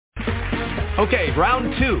Okay,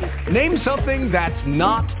 round 2. Name something that's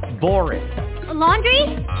not boring. A laundry?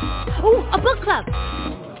 Ooh, a book club.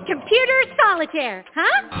 Computer solitaire,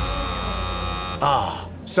 huh? Ah,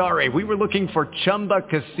 sorry, we were looking for Chumba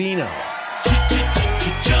Casino.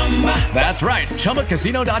 That's right,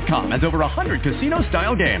 ChumbaCasino.com has over 100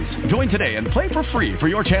 casino-style games. Join today and play for free for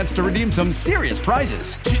your chance to redeem some serious prizes.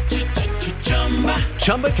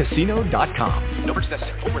 ChumbaCasino.com. No purchase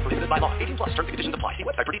necessary. Void where prohibited by law. 18+ terms and conditions apply. See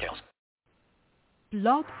website for details.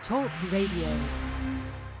 Blog Talk Radio.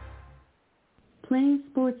 Playing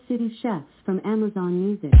Sports City Chefs from Amazon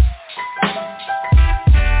Music.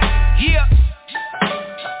 Yeah.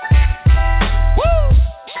 Woo!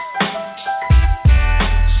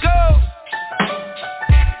 Let's go!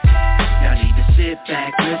 Y'all need to sit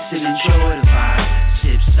back, listen, enjoy the vibe.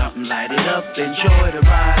 Sip something, light it up, enjoy the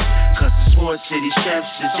ride. Cause the Sports City Chefs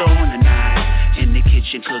is on tonight. In the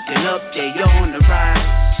kitchen cooking up, they on the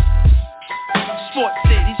rise. Sports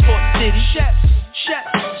City Chefs,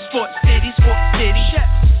 Chefs. Sports City Chefs,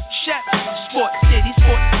 Chefs. Sports City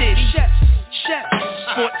Chefs, Chefs.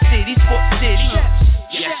 Sports City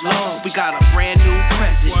Chefs. Yes, Lord, we got a brand new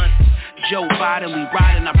president. Joe Biden, we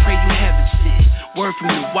riding, I pray you heaven sent. Word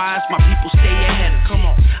from the wise, my people stay ahead of. Come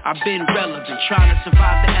on, I've been relevant, trying to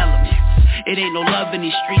survive the elements. It ain't no love in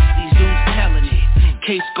these streets, these dudes telling it.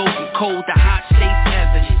 Case go from cold to hot, states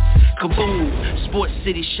evidence. Kaboom, Sports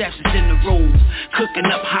City Chefs is in the room. Cooking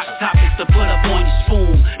up hot topics to put up on your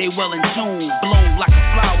spoon. They well in tune, bloom like a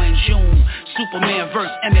flower in June. Superman verse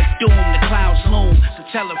MF Doom, the clouds loom. So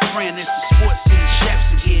tell a friend it's the Sports City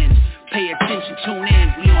Chefs again. Pay attention, tune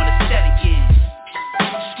in, we on the set again.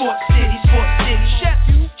 Sports City Chefs,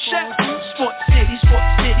 Chefs. Sports City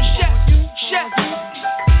Chefs, Chefs.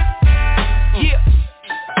 Yeah.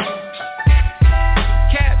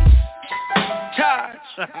 Cabby, Taj.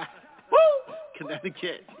 Woo!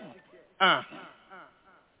 Connecticut.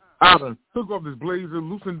 Adam took off his blazer,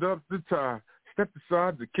 loosened up the tie, stepped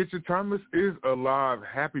aside. The kitchen. Tymeless is alive.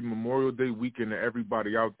 Happy Memorial Day weekend to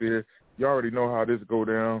everybody out there. You already know how this go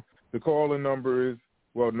down. The call-in number is,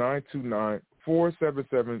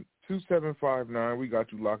 929-477-2759. We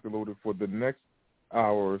got you locked and loaded for the next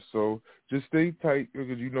hour or so. Just stay tight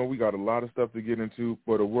because you know we got a lot of stuff to get into,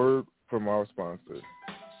 but a word from our sponsor.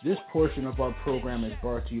 This portion of our program is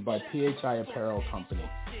brought to you by PHI Apparel Company.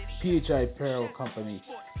 PHI Apparel Company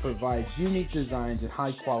provides unique designs and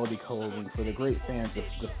high-quality clothing for the great fans of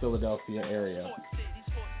the Philadelphia area.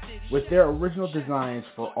 With their original designs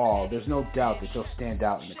for all, there's no doubt that they'll stand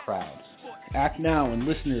out in the crowd. Act now and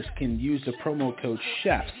listeners can use the promo code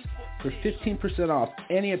CHEFS for 15% off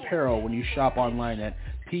any apparel when you shop online at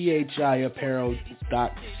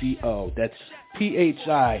phiapparel.co. That's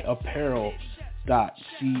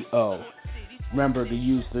phiapparel.co. Remember to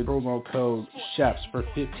use the promo code CHEFS for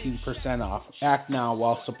 15% off. Act now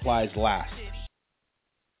while supplies last.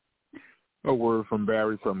 A word from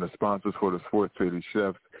Barry from the sponsors for the Sports City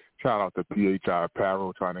Chefs. Shout out to PHI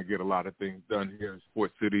Apparel, trying to get a lot of things done here in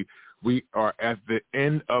Sports City. We are at the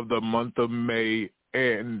end of the month of May,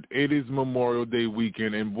 and it is Memorial Day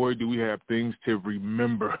weekend, and boy, do we have things to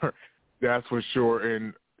remember. That's for sure.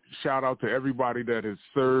 And shout out to everybody that has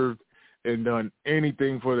served and done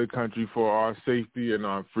anything for the country for our safety and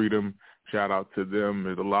our freedom. Shout out to them.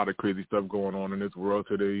 There's a lot of crazy stuff going on in this world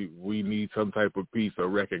today. We need some type of peace or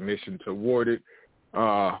recognition toward it.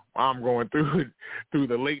 I'm going through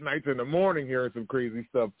the late nights in the morning hearing some crazy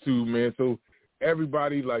stuff too, man. So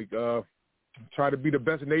everybody, try to be the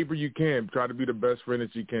best neighbor you can. Try to be the best friend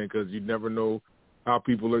that you can, because you never know how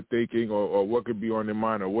people are thinking or what could be on their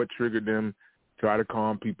mind or what triggered them. Try to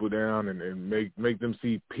calm people down and make them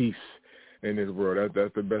see peace in this world.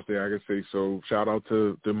 That's the best thing I can say. So shout out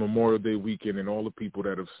to the Memorial Day weekend and all the people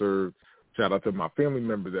that have served. Shout out to my family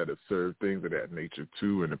members that have served, things of that nature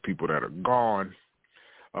too, and the people that are gone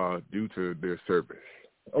due to their service.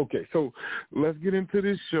 Okay, so let's get into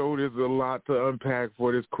this show. There's a lot to unpack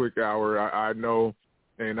for this quick hour. I know,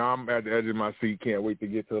 and I'm at the edge of my seat. Can't wait to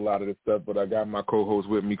get to a lot of this stuff, but I got my co-host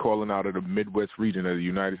with me calling out of the Midwest region of the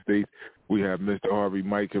United States. We have Mr. Harvey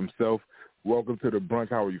Mike himself. Welcome to the brunch.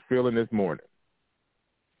 How are you feeling this morning?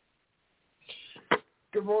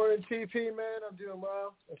 Good morning, TP, man. I'm doing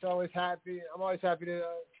well. I'm always happy to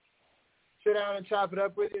sit down and chop it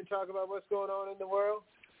up with you and talk about what's going on in the world.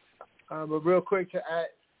 But real quick to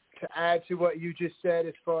add to what you just said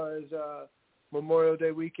as far as Memorial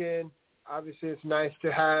Day weekend, obviously it's nice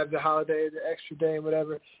to have the holiday, the extra day and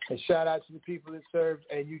whatever. And shout out to the people that served.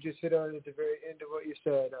 And you just hit on it at the very end of what you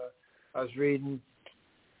said. I was reading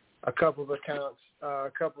a couple of accounts,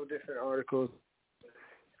 a couple of different articles.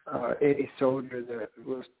 Any soldier that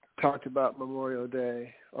was talked about Memorial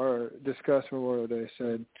Day or discussed Memorial Day,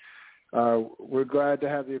 said, we're glad to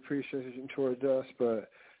have the appreciation towards us, but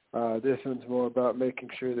this one's more about making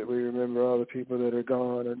sure that we remember all the people that are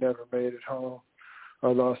gone or never made it home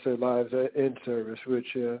or lost their lives in service,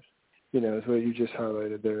 which, is what you just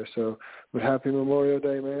highlighted there. So, with happy Memorial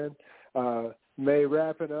Day, man. May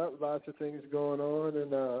wrapping up, lots of things going on,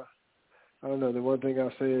 and I don't know, the one thing I'll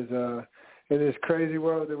say is in this crazy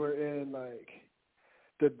world that we're in, like,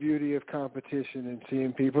 the beauty of competition and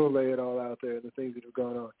seeing people lay it all out there, the things that have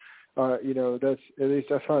gone on. That's, at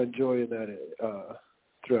least I find joy in that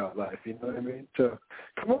throughout life, you know what I mean? So,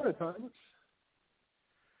 come on, Tymeless.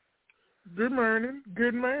 Good morning.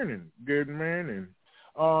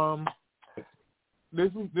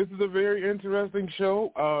 This is a very interesting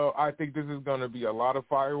show. I think this is going to be a lot of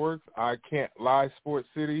fireworks. I can't lie, Sports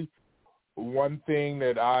City. One thing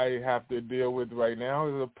that I have to deal with right now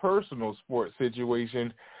is a personal sports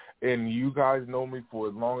situation, and you guys know me for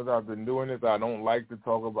as long as I've been doing this. I don't like to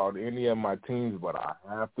talk about any of my teams, but I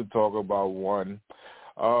have to talk about one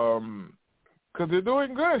because they're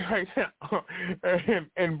doing good right now.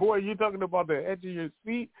 and boy, you're talking about the edge of your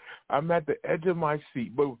seat. I'm at the edge of my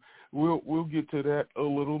seat, but we'll get to that a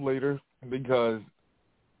little later because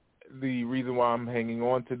the reason why I'm hanging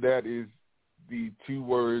on to that is the two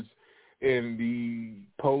words in the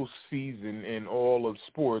postseason in all of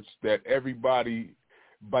sports that everybody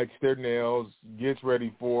bites their nails, gets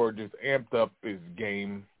ready for, just amped up is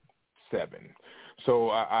Game 7.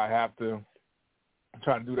 So I have to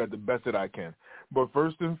try to do that the best that I can. But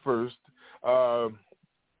first and first,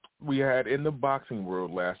 we had in the boxing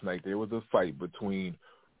world last night, there was a fight between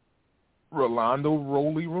Rolando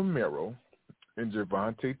Romero and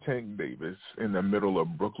Gervonta Tank Davis in the middle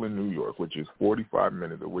of Brooklyn, New York, which is 45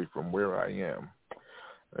 minutes away from where I am.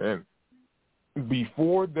 And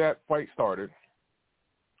before that fight started,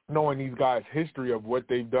 knowing these guys' history of what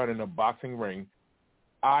they've done in a boxing ring,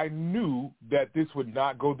 I knew that this would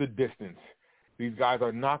not go the distance. These guys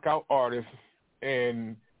are knockout artists,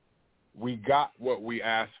 and we got what we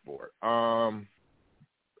asked for.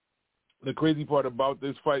 The crazy part about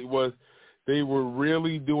this fight was they were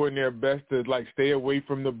really doing their best to, like, stay away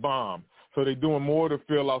from the bomb. So they're doing more to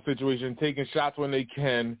fill out situation, taking shots when they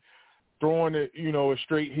can, throwing it, a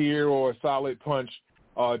straight here or a solid punch,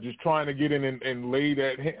 just trying to get in and lay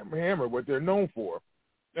that hammer, what they're known for.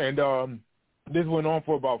 And this went on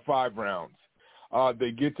for about 5 rounds. They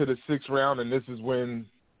get to the 6th round, and this is when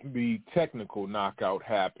the technical knockout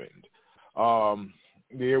happened.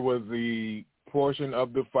 There was the portion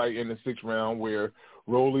of the fight in the 6th round where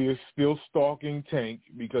Rolly is still stalking Tank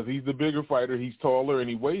because he's the bigger fighter. He's taller, and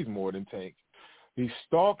he weighs more than Tank. He's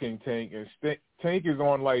stalking Tank, and Tank is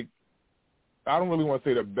on, like, I don't really want to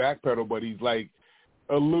say the back pedal, but he's, like,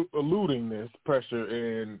 eluding this pressure,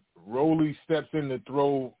 and Rolly steps in to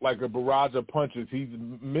throw, like, a barrage of punches. He's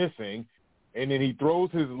missing, and then he throws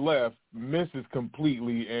his left, misses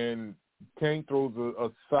completely, and Tank throws a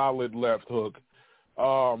solid left hook.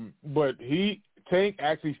 But Tank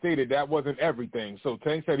actually stated that wasn't everything. So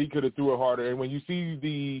Tank said he could have threw it harder. And when you see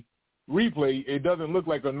the replay, it doesn't look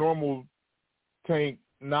like a normal Tank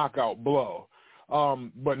knockout blow.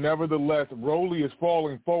 But nevertheless, Rolly is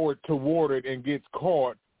falling forward toward it and gets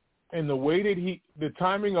caught. And the way that the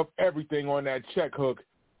timing of everything on that check hook,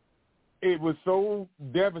 it was so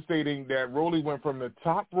devastating that Rolly went from the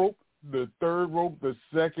top rope, the 3rd rope, the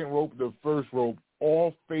 2nd rope, the 1st rope,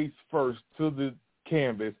 all face first to the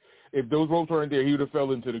canvas. If those ropes weren't there, he would have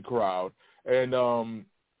fell into the crowd. And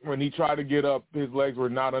when he tried to get up, his legs were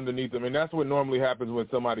not underneath him. And that's what normally happens when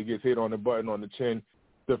somebody gets hit on the button on the chin.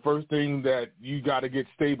 The first thing that you got to get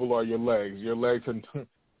stable are your legs. Your legs are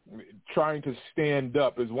trying to stand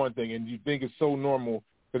up is one thing, and you think it's so normal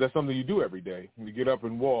because that's something you do every day. You get up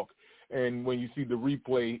and walk. And when you see the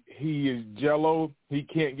replay, he is jello. He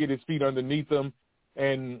can't get his feet underneath him.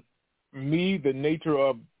 And me, the nature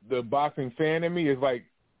of the boxing fan in me is like,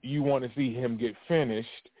 you want to see him get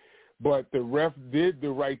finished. But the ref did the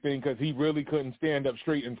right thing because he really couldn't stand up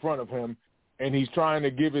straight in front of him. And he's trying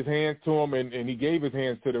to give his hands to him, and he gave his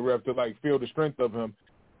hands to the ref to, like, feel the strength of him.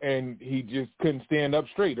 And he just couldn't stand up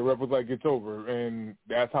straight. The ref was like, it's over. And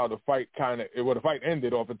that's how the fight the fight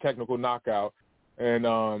ended off a technical knockout.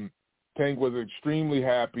 And Tank was extremely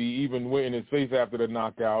happy, even went in his face after the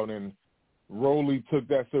knockout. And Rolly took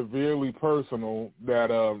that severely personal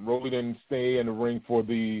that Rolly didn't stay in the ring for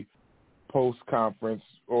the post-conference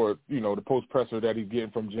or, the post-presser that he's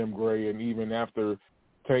getting from Jim Gray. And even after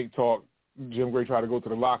Tank talked, Jim Gray tried to go to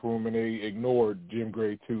the locker room, and they ignored Jim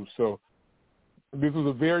Gray too. So this was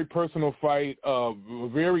a very personal fight, a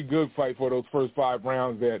very good fight for those first 5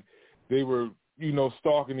 rounds that they were,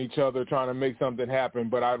 stalking each other, trying to make something happen.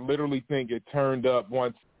 But I literally think it turned up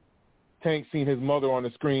once Tank seen his mother on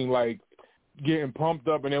the screen, like, getting pumped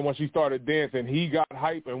up, and then when she started dancing, he got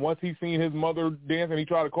hype. And once he seen his mother dancing, he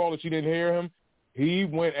tried to call her. She didn't hear him. He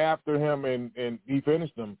went after him, and he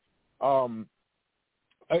finished him.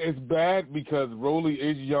 It's bad because Rolly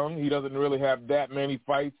is young. He doesn't really have that many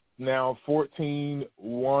fights now,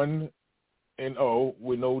 14-1-0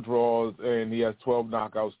 with no draws, and he has 12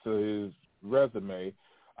 knockouts to his resume.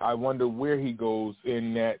 I wonder where he goes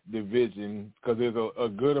in that division because there's a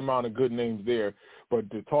good amount of good names there. But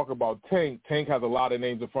to talk about Tank has a lot of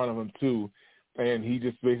names in front of him too, and he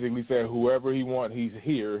just basically said whoever he wants, he's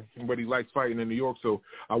here, but he likes fighting in New York. So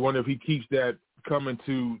I wonder if he keeps that coming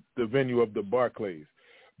to the venue of the Barclays.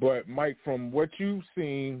 But, Mike, from what you've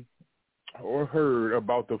seen or heard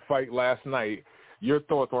about the fight last night, your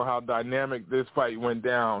thoughts on how dynamic this fight went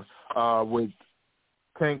down with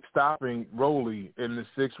Tank stopping Rolly in the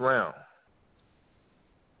 6th round?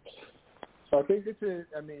 I think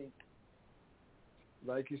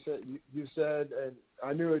like you said, and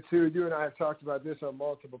I knew it too. You and I have talked about this on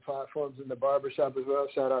multiple platforms in the barbershop as well.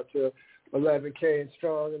 Shout out to 11K and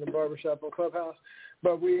Strong in the barbershop on Clubhouse.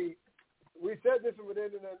 But we said this would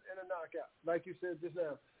end in a knockout, like you said just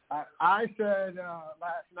now. I said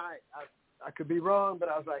last night, I could be wrong, but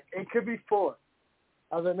I was like, it could be 4.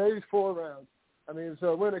 I was like, maybe 4 rounds.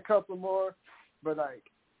 So it went a couple more, but I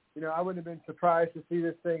wouldn't have been surprised to see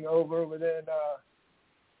this thing over within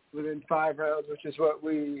 5 rounds, which is what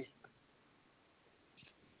we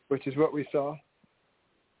saw.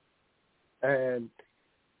 And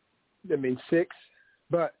 6,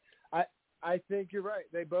 but I think you're right.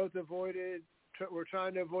 They both were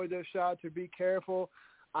trying to avoid those shots or be careful.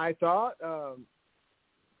 I thought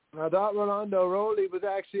Rolando Rolly was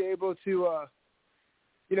actually able to,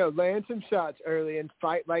 land some shots early and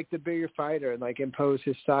fight like the bigger fighter and, impose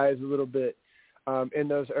his size a little bit in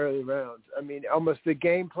those early rounds. Almost the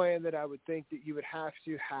game plan that I would think that you would have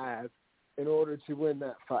to have in order to win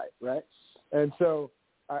that fight, right? And so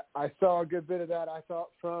I saw a good bit of that, I thought,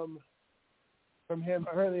 from him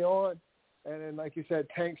early on. And then, like you said,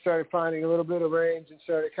 Tank started finding a little bit of range and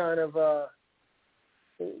started kind of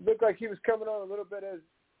it looked like he was coming on a little bit as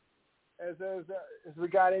we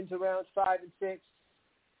got into rounds 5 and 6,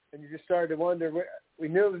 and you just started to wonder. We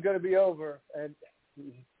knew it was going to be over, and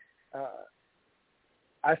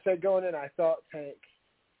I said going in, I thought Tank,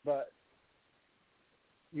 but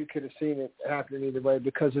you could have seen it happening either way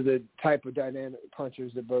because of the type of dynamic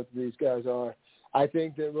punchers that both of these guys are. I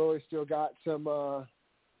think that Rolly still got some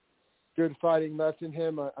good fighting left in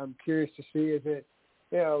him. I'm curious to see if it,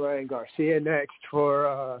 Ryan Garcia next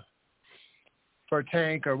for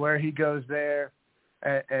Tank or where he goes there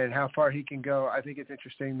and how far he can go. I think it's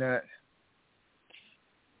interesting that,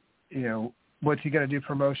 what's he going to do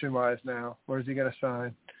promotion-wise now? Where's he going to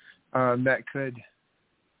sign? That could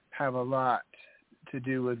have a lot to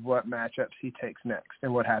do with what matchups he takes next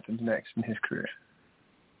and what happens next in his career.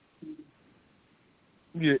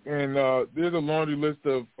 Yeah, and there's a laundry list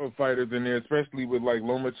of fighters in there, especially with,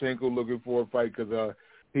 Lomachenko looking for a fight because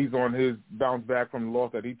he's on his bounce back from the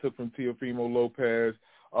loss that he took from Teofimo Lopez.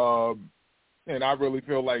 And I really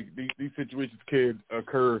feel like these situations could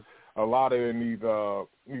occur a lot in these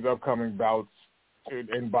upcoming bouts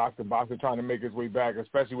in boxing. Boxing trying to make his way back,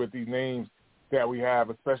 especially with these names that we have,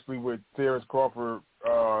 especially with Terrence Crawford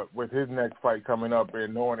with his next fight coming up,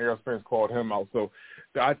 and knowing Errol Spence called him out. So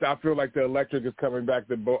I feel like the electric is coming back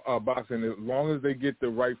to boxing as long as they get the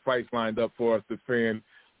right fights lined up for us, the fan,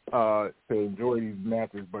 to enjoy these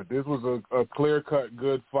matches. But this was a clear-cut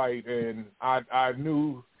good fight, and I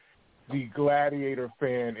knew the gladiator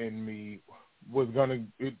fan in me was gonna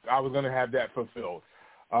have that fulfilled.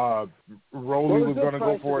 Rolly was gonna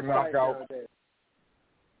go for a knockout.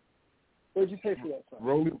 What did you say for that fight?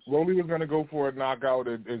 Rolly was gonna go for a knockout,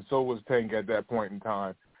 and so was Tank at that point in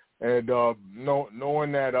time. And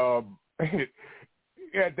knowing that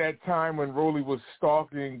at that time when Rolly was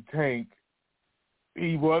stalking Tank,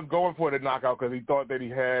 he was going for the knockout because he thought that he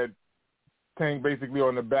had Tank basically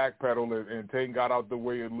on the back pedal, and Tank got out the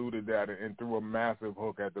way, eluded that, and threw a massive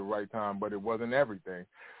hook at the right time. But it wasn't everything,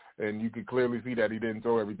 and you could clearly see that he didn't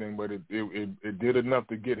throw everything, but it did enough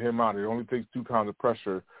to get him out. It only takes 2 pounds of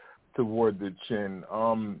pressure toward the chin.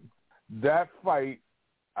 That fight,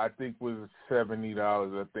 I think, was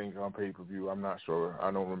 $70, I think, on pay-per-view. I'm not sure. I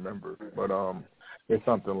don't remember. But it's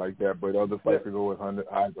something like that. But other fights will go with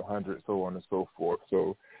 100, so on and so forth.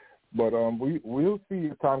 So, but we'll see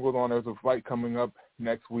as time goes on. There's a fight coming up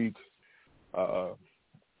next week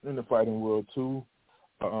in the fighting world, too.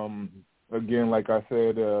 Again, like I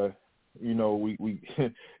said, You know, we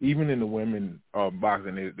even in the women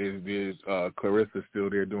boxing, there's Clarissa still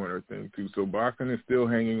there doing her thing too. So boxing is still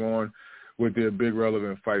hanging on with their big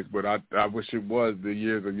relevant fights. But I wish it was the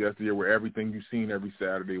years of yesteryear where everything you've seen every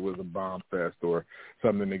Saturday was a bomb fest or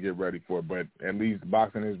something to get ready for. But at least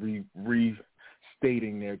boxing is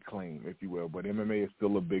restating their claim, if you will. But MMA is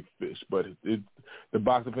still a big fish. But the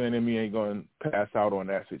boxing fan in me ain't going to pass out on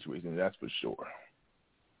that situation. That's for sure.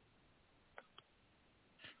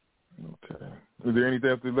 Okay. Is there anything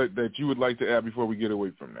else that you would like to add before we get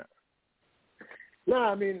away from that? No,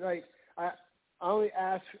 I mean, like, I only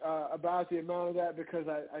asked about the amount of that because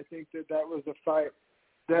I think that was a fight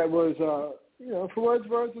that was, for what it's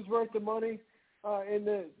worth, was worth the money.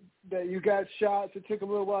 That you got shots. It took them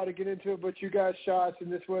a little while to get into it, but you got shots,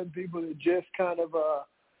 and this wasn't people that just kind of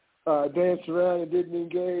danced around and didn't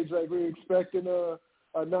engage. Like, we were expecting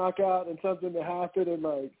a knockout and something to happen, and,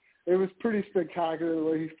 like, it was pretty spectacular the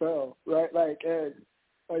way he fell, right? Like, and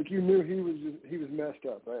like you knew he was messed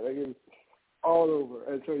up, right? Like, it was all over,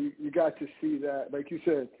 and so you got to see that, like you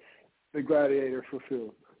said, the gladiator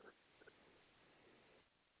fulfilled.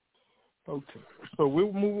 Okay, so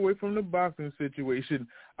we'll move away from the boxing situation.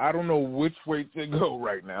 I don't know which way to go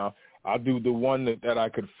right now. I'll do the one that I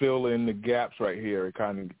could fill in the gaps right here and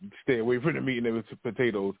kind of stay away from the meat and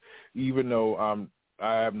potatoes, even though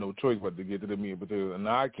I have no choice but to get to the meat and potatoes, and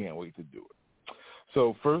I can't wait to do it.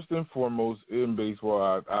 So first and foremost, in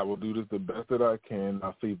baseball, I will do this the best that I can.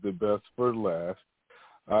 I'll save the best for last.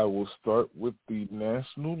 I will start with the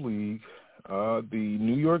National League. The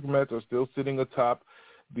New York Mets are still sitting atop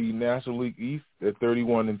the National League East at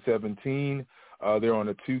 31-17. They're on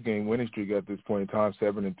a 2-game winning streak at this point in time,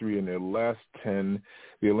 7-3 in their last 10.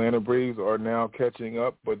 The Atlanta Braves are now catching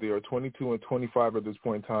up, but they are 22-25 at this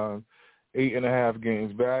point in time. 8.5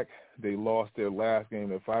 games back. They lost their last game.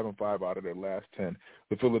 They're 5-5 out of their last 10.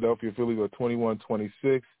 The Philadelphia Phillies are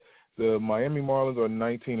 21-26. The Miami Marlins are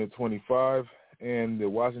 19-25, and the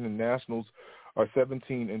Washington Nationals are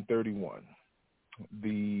 17-31.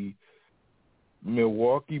 The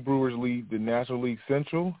Milwaukee Brewers lead the National League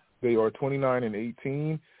Central. They are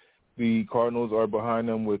 29-18. The Cardinals are behind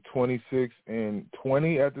them with 26-20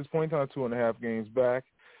 at this point in time, 2.5 games back.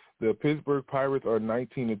 The Pittsburgh Pirates are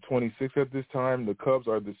 19-26 at this time. The Cubs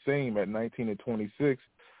are the same at 19-26.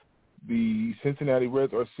 The Cincinnati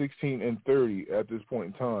Reds are 16-30 at this point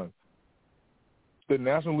in time. The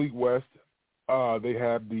National League West, they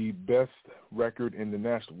have the best record in the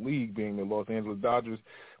National League, being the Los Angeles Dodgers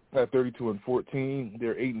at 32-14.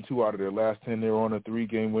 They're 8-2 out of their last 10. They're on a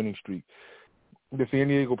 3-game winning streak. The San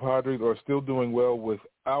Diego Padres are still doing well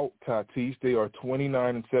without Tatis. They are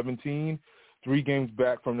 29-17. 3 games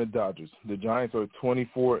back from the Dodgers. The Giants are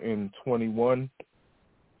 24-21.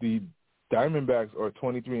 The Diamondbacks are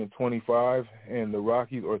 23-25, and the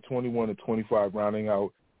Rockies are 21-25, rounding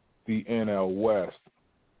out the NL West.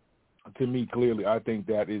 To me, clearly, I think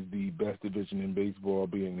that is the best division in baseball,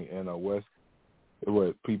 being the NL West.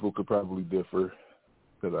 What people could probably differ,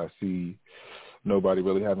 because I see nobody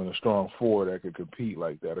really having a strong 4 that could compete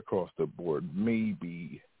like that across the board.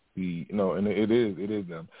 Maybe and it is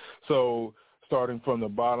them. So, starting from the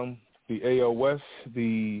bottom, the AL West,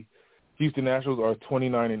 the Houston Nationals are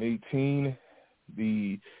 29-18.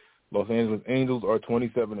 The Los Angeles Angels are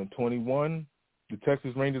 27-21. The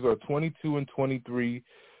Texas Rangers are 22-23.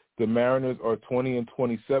 The Mariners are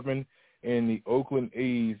 20-27, and the Oakland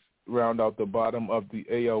A's round out the bottom of the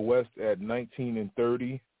AL West at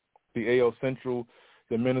 19-30. The AL Central,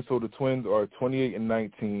 the Minnesota Twins are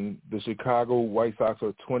 28-19. The Chicago White Sox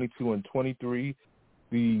are 22-23.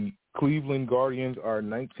 The Cleveland Guardians are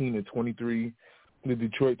 19-23. The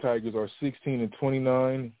Detroit Tigers are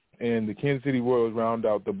 16-29, and the Kansas City Royals round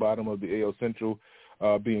out the bottom of the AL Central,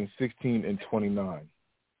 being 16-29.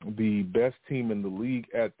 The best team in the league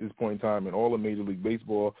at this point in time in all of Major League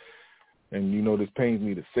Baseball, and you know this pains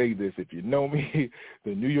me to say this if you know me,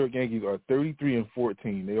 the New York Yankees are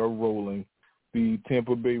 33-14. They are rolling. The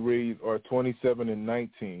Tampa Bay Rays are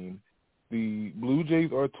 27-19. The Blue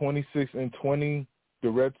Jays are 26-20. The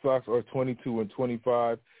Red Sox are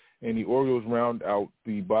 22-25, and the Orioles round out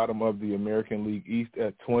the bottom of the American League East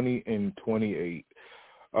at 20-28.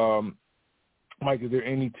 Mike, is there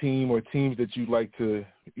any team or teams that you'd like to,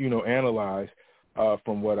 analyze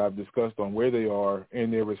from what I've discussed on where they are in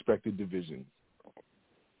their respective divisions?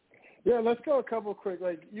 Yeah, let's go a couple quick.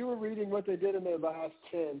 Like, you were reading what they did in their last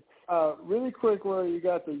 10. Really quick, where you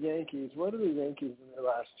got the Yankees. What are the Yankees in their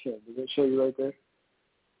last 10? Does it show you right there?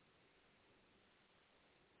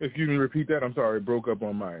 If you can repeat that, I'm sorry, it broke up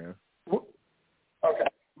on my end. Okay.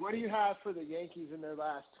 What do you have for the Yankees in their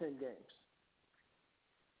last 10 games?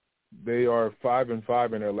 They are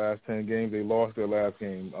 5-5 in their last 10 games. They lost their last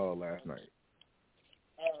game last night.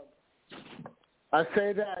 I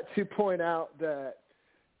say that to point out that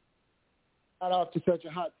not off to such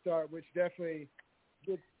a hot start, which definitely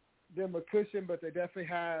gets them a cushion, but they definitely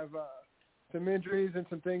have some injuries and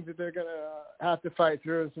some things that they're going to have to fight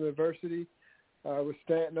through and some adversity with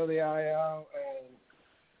Stanton on the IL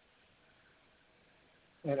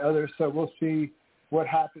and others. So we'll see what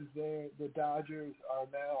happens there. The Dodgers are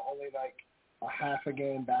now only like a half a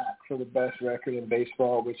game back for the best record in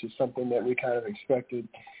baseball, which is something that we kind of expected.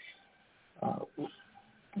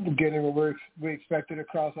 Getting what we expected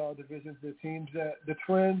across all divisions. The teams that the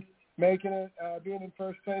Twins making it, being in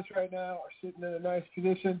first place right now, are sitting in a nice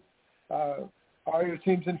position. Are your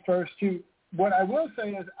teams in first too? What I will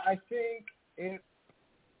say is I think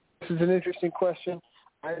this is an interesting question.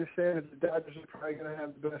 I understand that the Dodgers are probably going to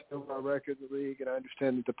have the best overall record in the league, and I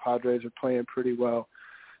understand that the Padres are playing pretty well.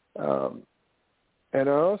 And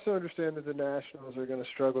I also understand that the Nationals are going to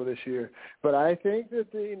struggle this year. But I think that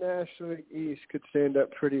the National League East could stand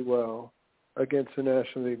up pretty well against the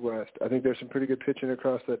National League West. I think there's some pretty good pitching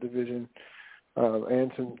across that division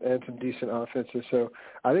and some decent offenses. So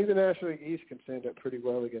I think the National League East can stand up pretty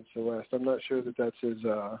well against the West. I'm not sure that that's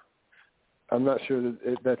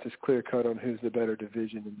as clear cut on who's the better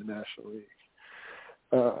division in the National League.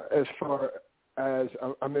 As far as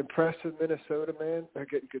I'm impressed with Minnesota, man. They're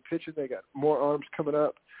getting good pitching. They got more arms coming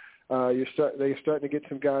up. They're starting to get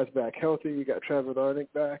some guys back healthy. You got Trevor Larnach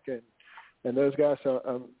back, and those guys. So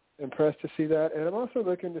I'm impressed to see that. And I'm also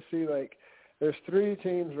looking to see, like, there's three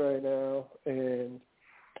teams right now, and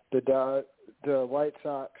the White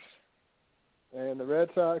Sox and the Red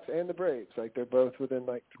Sox and the Braves. Like, they're both within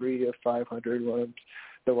like 3 of 500 runs.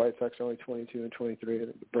 The White Sox are only 22 and 23,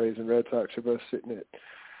 and the Braves and Red Sox are both sitting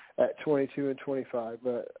at 22 and 25,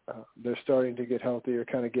 but they're starting to get healthy or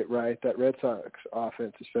kind of get right. That Red Sox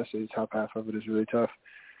offense, especially the top half of it, is really tough.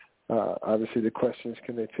 Obviously, the question is,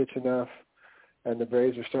 can they pitch enough? And the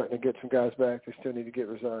Braves are starting to get some guys back. They still need to get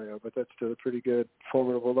Rosario, but that's still a pretty good,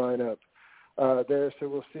 formidable lineup there, so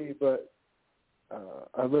we'll see. But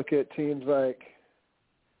I look at teams like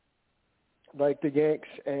the Yanks,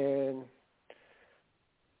 and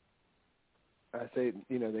I say,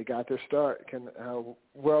 they got their start. How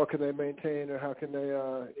well can they maintain, or how can they,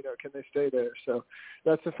 can they stay there? So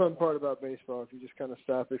that's the fun part about baseball. If you just kind of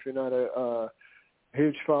stop, if you're not a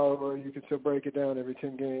huge follower, you can still break it down every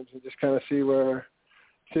 10 games and just kind of see where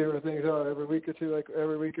things are every week or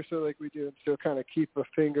so, like we do, and still kind of keep a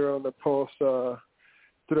finger on the pulse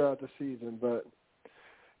throughout the season. But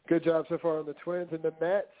good job so far on the Twins and the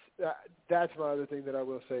Mets. That's my other thing that I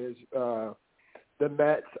will say is the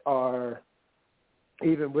Mets are,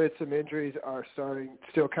 even with some injuries, are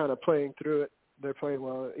still kind of playing through it. They're playing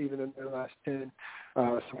well, even in their last 10.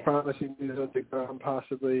 Some promising news on the ground,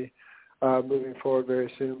 possibly moving forward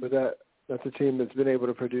very soon. But that's a team that's been able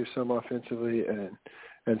to produce some offensively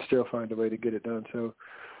and still find a way to get it done. So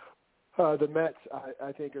the Mets,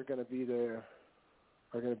 I think, are going to be there.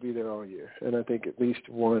 All year, and I think at least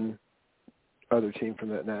one other team from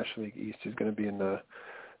that National League East is going to be in the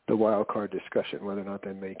wild card discussion. Whether or not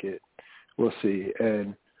they make it, we'll see.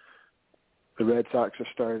 And the White Sox are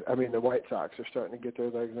starting to get their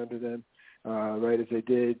legs under them, right as they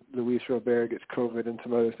did. Luis Robert gets COVID and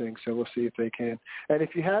some other things, so we'll see if they can. And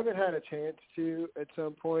if you haven't had a chance to at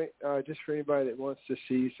some point, just for anybody that wants to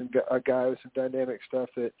see a guy with some dynamic stuff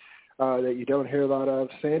that you don't hear a lot of,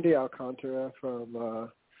 Sandy Alcantara from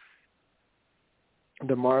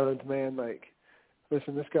the Marlins, man. Like,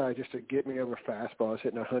 listen, this guy just a get-me-over fastball is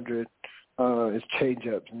hitting 100. His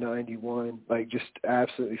changeup's 91. Like, just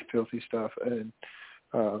absolutely filthy stuff. And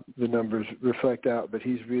the numbers reflect out. But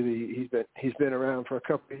he's been around for a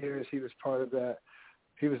couple of years. He was part of that.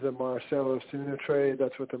 He was the Marcell Ozuna trade.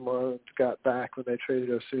 That's what the Marlins got back when they traded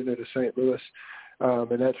Ozuna to St. Louis.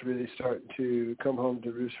 And that's really starting to come home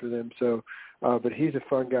to roost for them. So, but he's a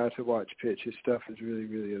fun guy to watch pitch. His stuff is really,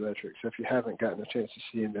 really electric. So if you haven't gotten a chance to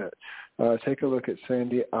see him yet, take a look at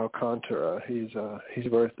Sandy Alcantara. He's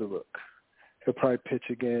worth the look. He'll probably pitch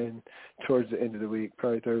again towards the end of the week,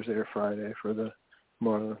 probably Thursday or Friday for the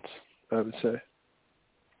Marlins, I would say.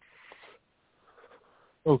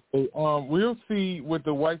 Okay. We'll see with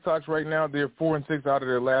the White Sox right now. They're 4-6 out of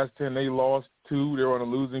their last 10. They lost 2. They're on a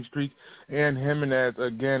losing streak. And Jimenez,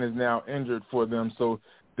 again, is now injured for them. So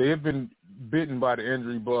they have been bitten by the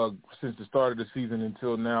injury bug since the start of the season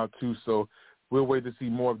until now, too. So we'll wait to see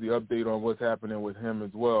more of the update on what's happening with him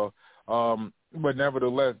as well. But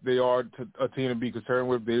nevertheless, they are a team to be concerned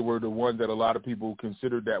with. They were the ones that a lot of people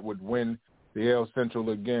considered that would win the AL Central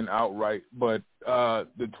again outright. But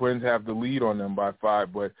the Twins have the lead on them by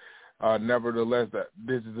 5. But Nevertheless,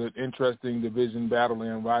 this is an interesting division battle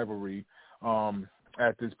and rivalry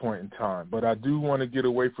at this point in time. But I do want to get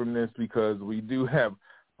away from this because we do have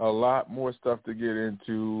a lot more stuff to get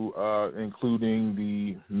into, including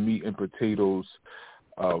the meat and potatoes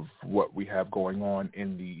of what we have going on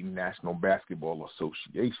in the National Basketball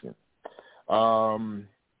Association.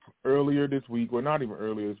 Earlier this week, well, not even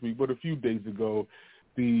earlier this week, but a few days ago,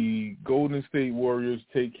 the Golden State Warriors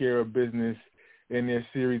take care of business in their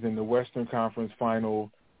series in the Western Conference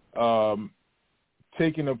Final,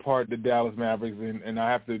 taking apart the Dallas Mavericks. And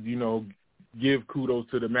I have to, give kudos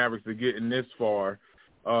to the Mavericks for getting this far,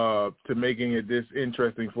 to making it this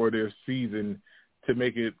interesting for their season, to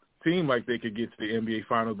make it seem like they could get to the NBA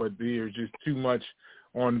Finals, but there's just too much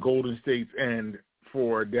on Golden State's end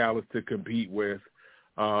for Dallas to compete with.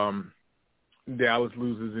 Dallas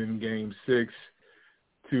loses in Game 6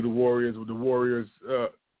 to the Warriors. The Warriors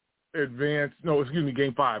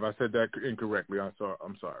Game 5. I said that incorrectly.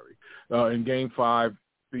 I'm sorry. In Game 5,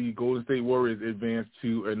 the Golden State Warriors advanced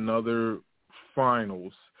to another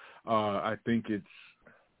Finals. I think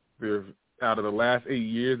they're out of the last 8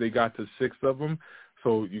 years, they got to 6 of them.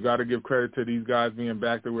 So you got to give credit to these guys being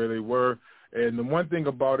back to where they were. And the one thing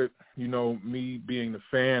about it, me being the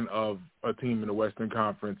fan of a team in the Western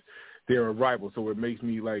Conference, they're a rival, so it makes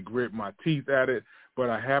me grit my teeth at it. But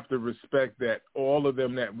I have to respect that all of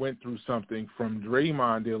them that went through something, from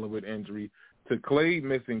Draymond dealing with injury to Clay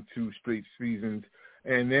missing 2 straight seasons,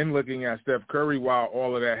 and then looking at Steph Curry while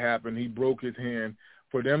all of that happened, he broke his hand.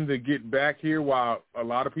 For them to get back here, while a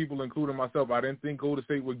lot of people, including myself, I didn't think Golden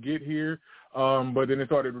State would get here, but then it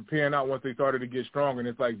started repairing out once they started to get strong, and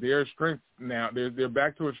it's like their strength now. They're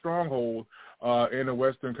back to a stronghold in the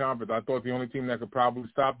Western Conference. I thought the only team that could probably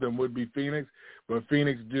stop them would be Phoenix, but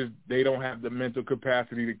Phoenix they don't have the mental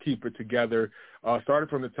capacity to keep it together. Started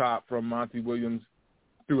from the top, from Monty Williams,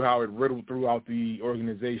 through how it riddled throughout the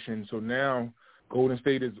organization. So now Golden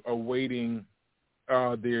State is awaiting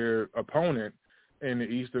their opponent in the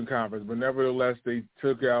Eastern Conference, but nevertheless, they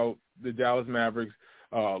took out the Dallas Mavericks.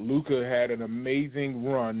 Luka had an amazing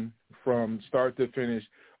run from start to finish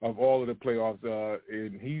of all of the playoffs,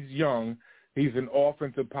 and he's young. He's an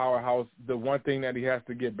offensive powerhouse. The one thing that he has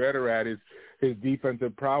to get better at is his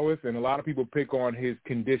defensive prowess, and a lot of people pick on his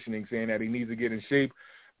conditioning, saying that he needs to get in shape.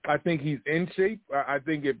 I think he's in shape. I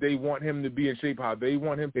think if they want him to be in shape how they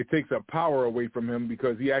want him, it takes a power away from him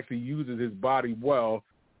because he actually uses his body well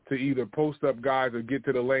to either post up guys or get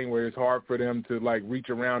to the lane where it's hard for them to reach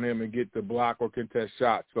around him and get the block or contest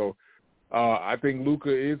shots. So I think Luka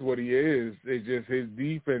is what he is. It's just his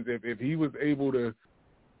defense. If he was able to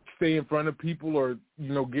stay in front of people or,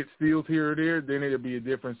 get steals here or there, then it would be a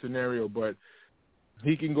different scenario. But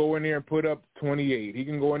he can go in there and put up 28. He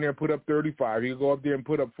can go in there and put up 35. He can go up there and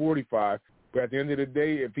put up 45. But at the end of the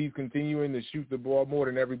day, if he's continuing to shoot the ball more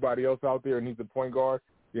than everybody else out there and he's the point guard,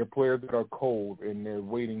 they're players that are cold, and they're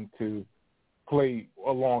waiting to play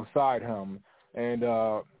alongside him. And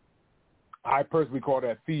I personally call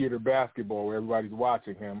that theater basketball, where everybody's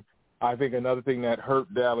watching him. I think another thing that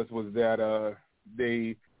hurt Dallas was that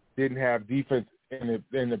they didn't have defense in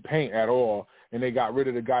the paint at all, and they got rid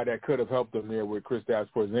of the guy that could have helped them there with Kristaps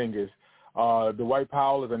Porzingis. Dwight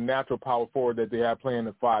Powell is a natural power forward that they have playing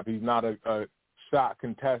the 5. He's not a shot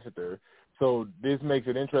contester. So this makes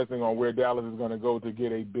it interesting on where Dallas is going to go to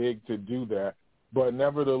get a big to do that. But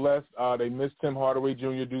nevertheless, they missed Tim Hardaway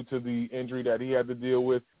Jr. due to the injury that he had to deal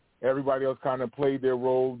with. Everybody else kind of played their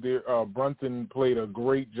role. Brunson played a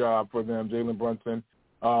great job for them, Jalen Brunson.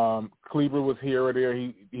 Kleber was here or there.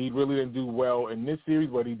 He really didn't do well in this series,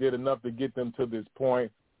 but he did enough to get them to this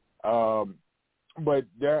point. But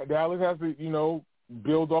Dallas has to,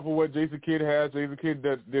 build off of what Jason Kidd has. Jason Kidd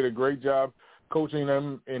did a great job coaching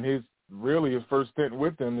them in his first stint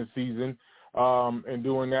with them this season, and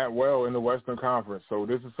doing that well in the Western Conference. So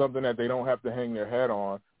this is something that they don't have to hang their head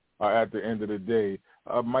on at the end of the day.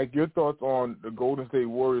 Mike, your thoughts on the Golden State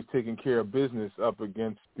Warriors taking care of business up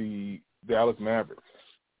against the Dallas Mavericks?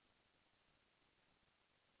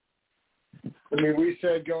 I mean, we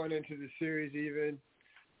said going into the series even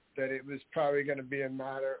that it was probably going to be a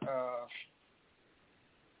matter of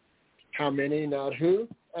how many, not who,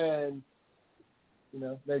 and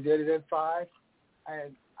they did it in 5,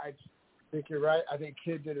 and I think you're right. I think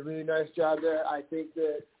Kidd did a really nice job there. I think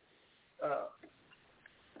that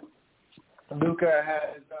Luka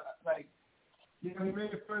has, he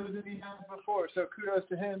made it further than he has before, so kudos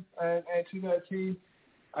to him and to that team.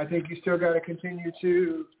 I think you still got to continue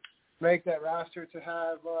to make that roster to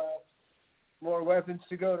have more weapons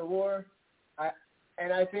to go to war. I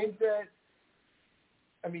think that,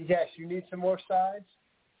 yes, you need some more sides,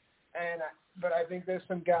 and but I think there's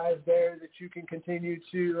some guys there that you can continue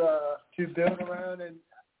to build around. And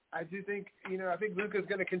I do think, I think Luka's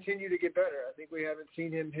going to continue to get better. I think we haven't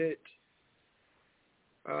seen him hit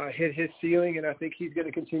his ceiling, and I think he's going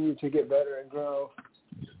to continue to get better and grow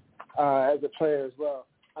as a player as well.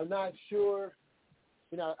 I'm not sure.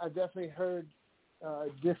 I've definitely heard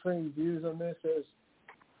differing views on this, as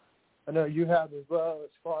I know you have as well, as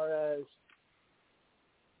far as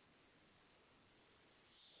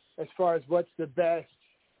what's the best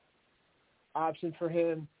option for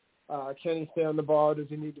him. Can he stay on the ball? Does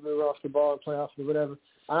he need to move off the ball and play off it, whatever?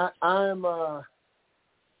 I'm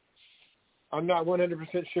not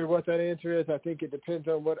 100% sure what that answer is. I think it depends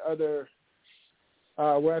on what other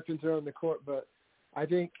weapons are on the court, but I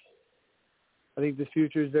think the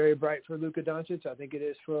future is very bright for Luka Doncic. I think it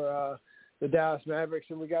is for the Dallas Mavericks,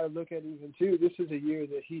 and we got to look at even too. This is a year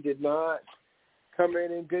that he did not come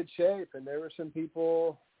in good shape, and there were some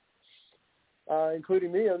people,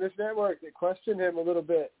 including me on this network, that questioned him a little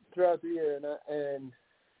bit throughout the year.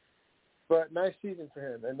 But nice season for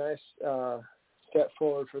him, a nice step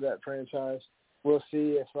forward for that franchise. We'll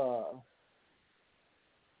see if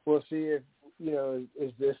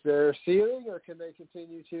is this their ceiling, or can they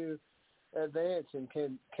continue to advance, and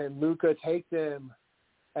can Luka take them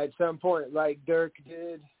at some point like Dirk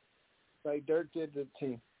did the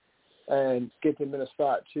team, and get them in a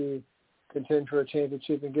spot to contend for a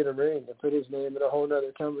championship and get a ring and put his name in a whole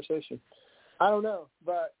other conversation. I don't know,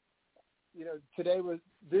 but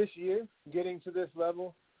this year getting to this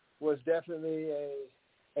level was definitely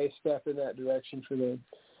a step in that direction for them.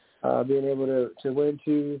 Being able to win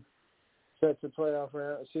 2 sets of playoff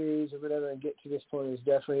round series or whatever and get to this point is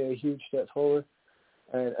definitely a huge step forward,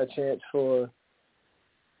 and a chance for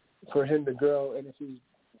him to grow. And if he's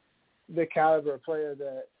the caliber of player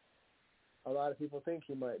that a lot of people think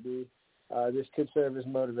he might be, this could serve as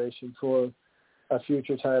motivation for a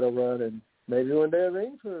future title run, and maybe one day a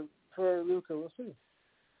ring for Luka. We'll see.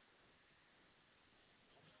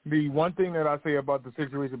 The one thing that I say about the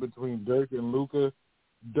situation between Dirk and Luka,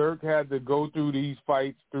 Dirk had to go through these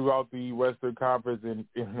fights throughout the Western Conference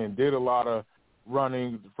and did a lot of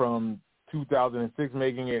running from 2006,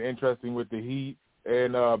 making it interesting with the Heat,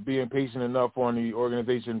 and being patient enough on the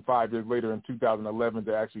organization 5 years later in 2011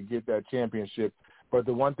 to actually get that championship. But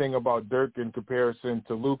the one thing about Dirk in comparison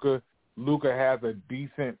to Luka has a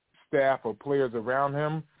decent staff of players around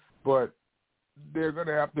him, but they're going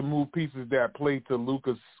to have to move pieces that play to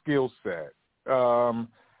Luka's skill set.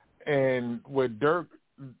 And with Dirk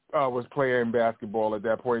was playing basketball at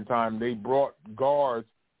that point in time, they brought guards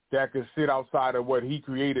that could sit outside of what he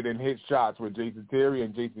created and hit shots, with Jason Terry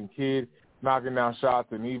and Jason Kidd knocking down shots,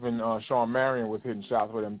 and even Sean Marion was hitting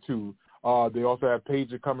shots with him too. They also have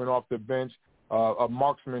Pager coming off the bench, a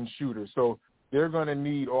marksman shooter. So they're going to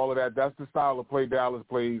need all of that. That's the style of play Dallas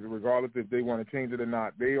plays, regardless if they want to change it or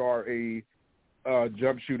not. They are a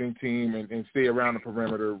jump shooting team and stay around the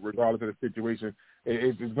perimeter regardless of the situation.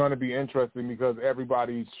 It's going to be interesting because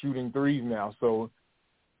everybody's shooting threes now. So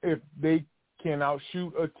if they can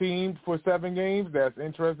outshoot a team for 7 games, that's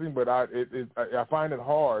interesting. But I find it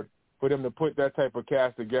hard for them to put that type of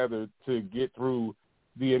cast together to get through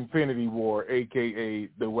the Infinity War, a.k.a.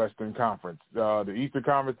 the Western Conference. The Eastern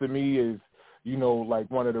Conference to me is, like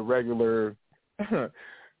one of the regular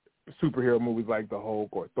superhero movies like the Hulk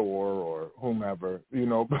or Thor or whomever,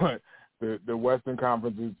 but the Western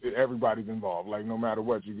Conference is everybody's involved. Like no matter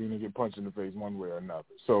what, you're going to get punched in the face one way or another.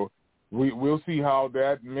 So we'll see how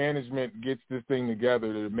that management gets this thing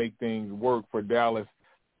together to make things work for Dallas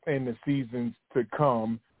in the seasons to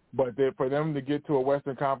come. But for them to get to a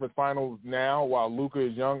Western Conference Finals now while Luka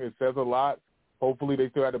is young, it says a lot. Hopefully they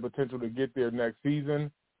still have the potential to get there next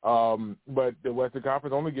season. But the Western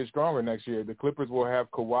Conference only gets stronger next year. The Clippers will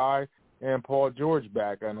have Kawhi and Paul George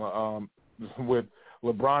back. And with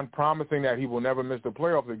LeBron promising that he will never miss the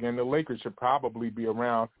playoffs again, the Lakers should probably be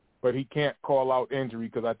around. But he can't call out injury,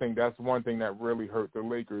 because I think that's one thing that really hurt the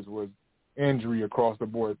Lakers was injury across the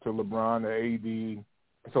board to LeBron, to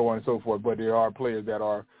AD, so on and so forth. But there are players that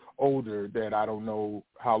are older that I don't know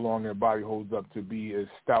how long their body holds up to be as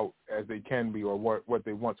stout as they can be or what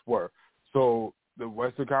they once were. So the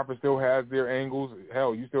Western Conference still has their angles.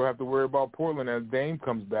 Hell, you still have to worry about Portland as Dame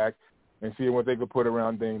comes back and seeing what they could put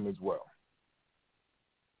around Dame as well.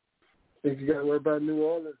 I think you got to worry about New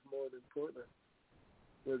Orleans more than Portland.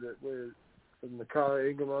 With Mikal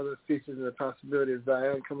Ingram, all those pieces, and the possibility of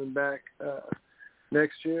Zion coming back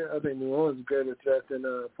next year, I think New Orleans is a greater threat than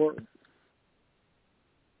Portland.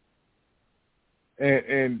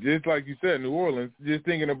 And just like you said, New Orleans, just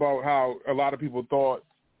thinking about how a lot of people thought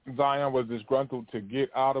Zion was disgruntled to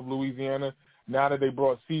get out of Louisiana. Now that they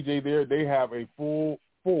brought CJ there, they have a full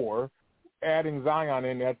 4. Adding Zion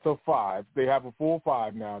in, that's a 5. They have a full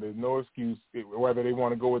 5 now. There's no excuse whether they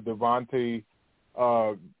want to go with Devontae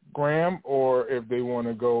Graham or if they want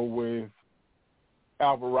to go with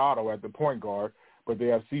Alvarado at the point guard. But they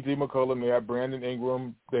have C.J. McCollum, they have Brandon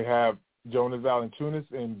Ingram, they have Jonas Valanciunas,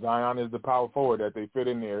 and Zion is the power forward that they fit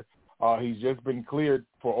in there. He's just been cleared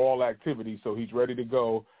for all activity, so he's ready to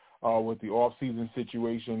go with the off-season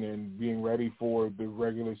situation and being ready for the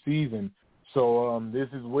regular season. So this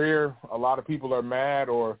is where a lot of people are mad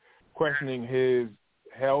or questioning his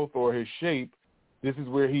health or his shape. This is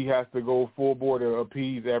where he has to go full board to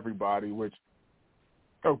appease everybody, which,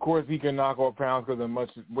 of course, he can knock off pounds because of much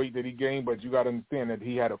weight that he gained, but you got to understand that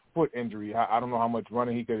he had a foot injury. I don't know how much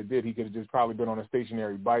running he could have did. He could have just probably been on a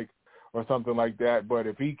stationary bike or something like that. But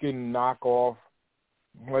if he can knock off,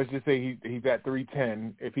 let's just say he's at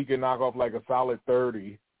 310, if he can knock off like a solid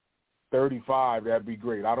 30, 35, that'd be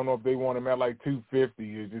great. I don't know if they want him at like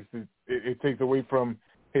 250. It takes away from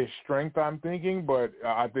his strength, I'm thinking, but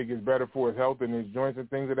I think it's better for his health and his joints and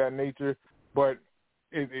things of that nature. But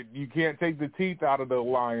you can't take the teeth out of the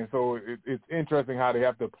lion, so it's interesting how they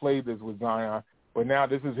have to play this with Zion. But now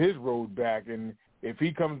this is his road back, and if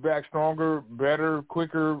he comes back stronger, better,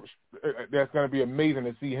 quicker, that's going to be amazing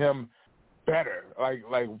to see him better, like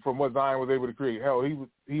from what Zion was able to create. Hell,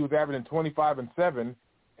 he was averaging 25 and 7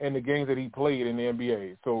 in the games that he played in the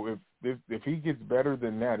NBA. So if he gets better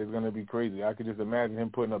than that, it's going to be crazy. I could just imagine him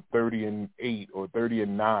putting up 30 and 8 or 30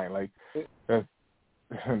 and 9. Like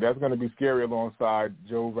that's going to be scary alongside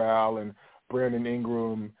Joe Val and Brandon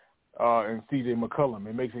Ingram and C.J. McCollum.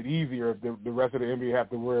 It makes it easier if the rest of the NBA have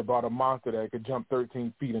to worry about a monster that could jump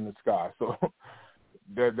 13 feet in the sky. So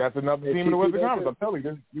that's another team in the Western Conference. I'm telling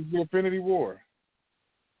you, this is the Infinity War.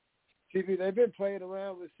 TP, they've been playing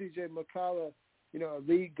around with C.J. McCollum, a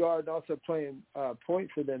lead guard, and also playing point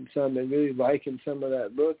for them some, and really liking some of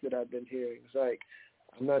that look that I've been hearing. It's like,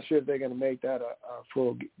 I'm not sure if they're going to make that a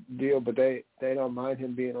full deal, but they don't mind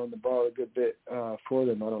him being on the ball a good bit for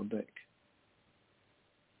them, I don't think.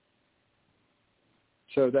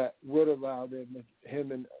 So that would allow them,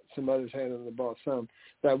 him and some others handling the ball some,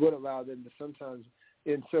 that would allow them to sometimes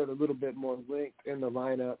insert a little bit more length in the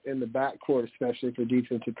lineup, in the backcourt, especially for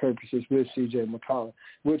defensive purposes with C.J. McCollum,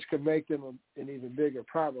 which could make them an even bigger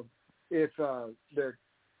problem if they're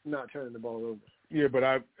not turning the ball over. Yeah, but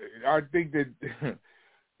I think that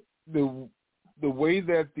the way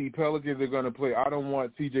that the Pelicans are going to play, I don't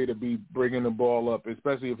want CJ to be bringing the ball up,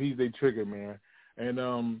 especially if he's a trigger man. And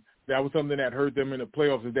that was something that hurt them in the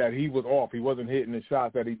playoffs, is that he was off. He wasn't hitting the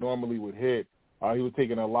shots that he normally would hit. He was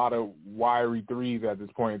taking a lot of wiry threes at this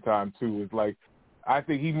point in time, too. It's like, I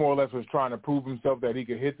think he more or less was trying to prove himself that he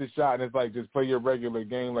could hit the shot, and it's like, just play your regular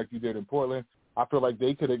game like you did in Portland. I feel like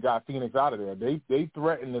they could have got Phoenix out of there. They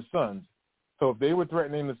threatened the Suns. So if they were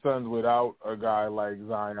threatening the Suns without a guy like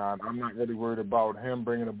Zion, I'm not really worried about him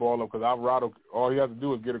bringing the ball up, because Alvarado, all he has to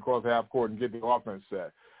do is get across half court and get the offense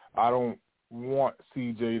set. I don't want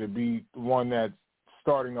CJ to be one that's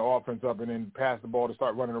starting the offense up and then pass the ball to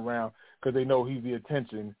start running around because they know he's the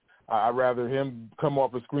attention. I'd rather him come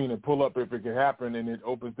off a screen and pull up if it can happen, and it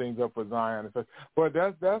opens things up for Zion. But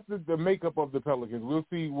that's the makeup of the Pelicans. We'll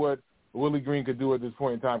see what Willie Green could do at this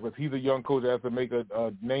point in time, because he's a young coach that has to make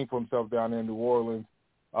a name for himself down there in New Orleans,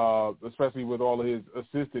 especially with all of his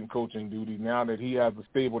assistant coaching duties now that he has a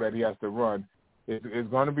stable that he has to run. It's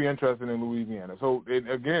going to be interesting in Louisiana. So,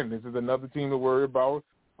 again, this is another team to worry about.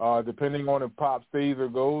 Depending on if Pop stays or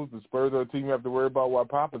goes, the Spurs are a team you have to worry about while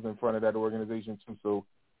Pop is in front of that organization, too. So,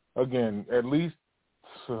 again, at least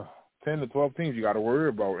 10 to 12 teams you got to worry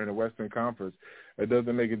about in the Western Conference. It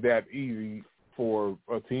doesn't make it that easy for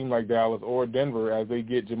a team like Dallas or Denver as they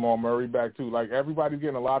get Jamal Murray back, too. Like, everybody's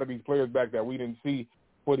getting a lot of these players back that we didn't see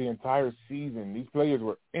for the entire season. These players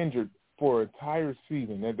were injured for an entire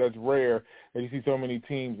season. That's rare that you see so many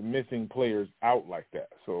teams missing players out like that.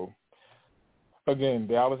 So, again,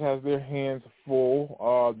 Dallas has their hands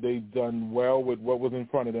full. They've done well with what was in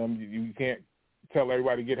front of them. You can't tell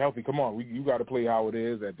everybody to get healthy. Come on, you got to play how it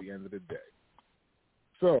is at the end of the day.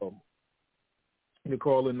 So, the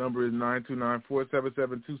call-in number is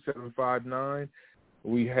 929-477-2759.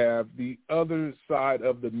 We have the other side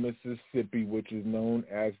of the Mississippi, which is known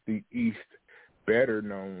as the East, better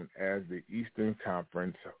known as the Eastern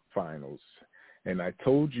Conference Finals. And I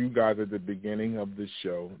told you guys at the beginning of the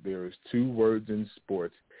show, there is two words in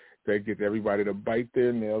sports that get everybody to bite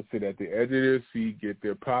their nails, sit at the edge of their seat, get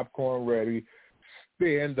their popcorn ready,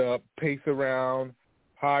 stand up, pace around,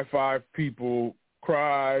 high-five people,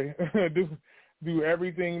 cry, do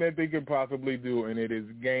everything that they could possibly do, and it is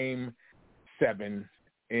Game 7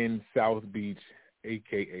 in South Beach,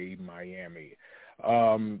 a.k.a. Miami.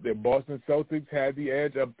 The Boston Celtics had the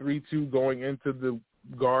edge up 3-2 going into the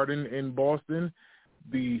Garden in Boston.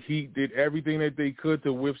 The Heat did everything that they could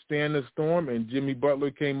to withstand the storm, and Jimmy Butler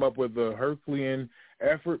came up with a Herculean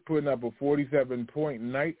effort, putting up a 47-point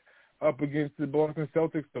night up against the Boston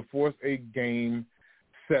Celtics to force a Game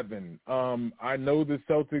 7. I know the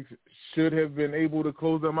Celtics should have been able to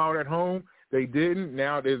close them out at home. They didn't.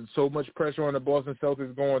 Now there's so much pressure on the Boston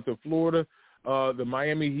Celtics going to Florida. The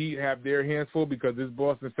Miami Heat have their hands full because this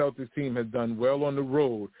Boston Celtics team has done well on the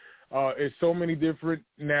road. It's so many different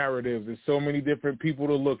narratives. There's so many different people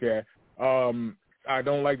to look at. I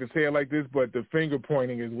don't like to say it like this, but the finger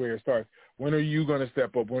pointing is where it starts. When are you going to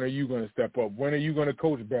step up? When are you going to step up? When are you going to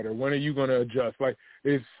coach better? When are you going to adjust? Like,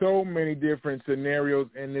 there's so many different scenarios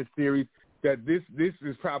in this series that this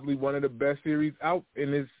is probably one of the best series out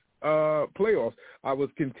in this playoffs. I was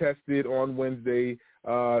contested on Wednesday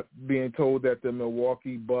being told that the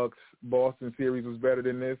Milwaukee Bucks Boston series was better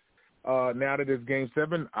than this. Now that it's Game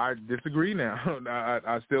 7, I disagree now.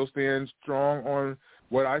 I still stand strong on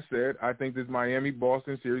what I said. I think this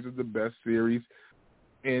Miami-Boston series is the best series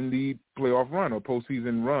in the playoff run or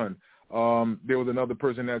postseason run. There was another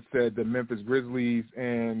person that said the Memphis Grizzlies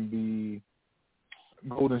and the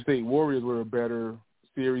Golden State Warriors were a better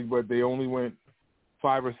series, but they only went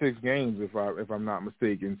 5 or 6 games, if I'm not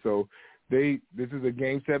mistaken. So this is a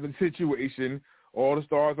Game 7 situation. All the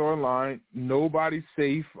stars are in line. Nobody's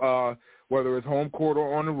safe, whether it's home court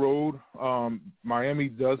or on the road. Miami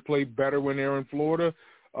does play better when they're in Florida.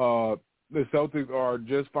 The Celtics are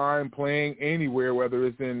just fine playing anywhere, whether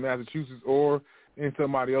it's in Massachusetts or in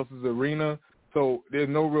somebody else's arena. So there's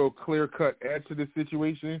no real clear-cut edge to this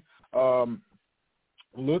situation.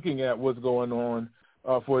 Looking at what's going on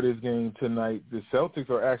for this game tonight, the Celtics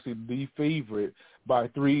are actually the favorite by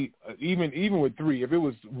 3, even with 3. If it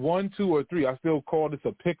was 1, 2, or 3, I still call this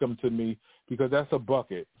a pick'em to me because that's a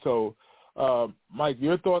bucket. So, Mike,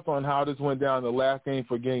 your thoughts on how this went down the last game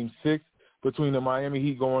for Game 6 between the Miami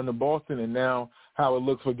Heat going to Boston, and now how it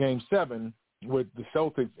looks for Game 7 with the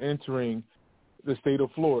Celtics entering the state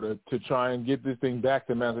of Florida to try and get this thing back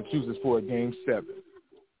to Massachusetts for a Game 7.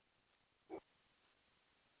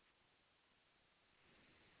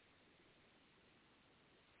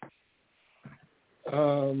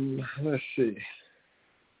 Let's see.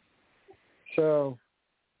 So,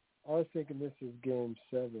 I was thinking this is Game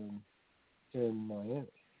 7 in Miami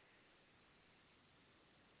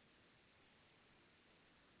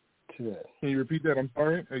today. Can you repeat that? I'm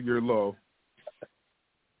sorry. You're low.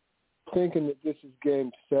 Thinking that this is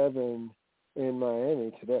Game 7 in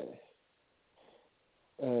Miami today.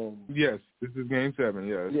 Yes, this is Game 7.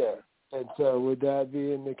 Yes. Yeah, and so would that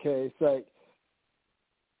be in the case? Like,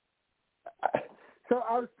 so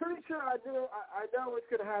I was pretty sure I know what's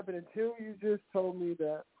going to happen until you just told me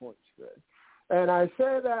that point spread. And I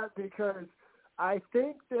say that because I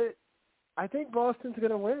think Boston's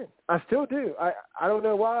going to win. I still do. I don't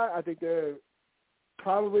know why. I think they're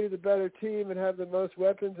probably the better team and have the most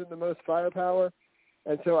weapons and the most firepower.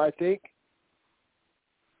 And so I think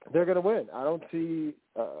they're going to win. I don't see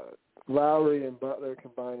Lowry and Butler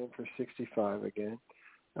combining for 65 again.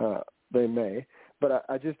 They may. But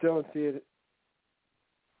I just don't see it.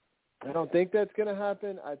 I don't think that's going to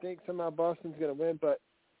happen. I think somehow Boston's going to win, but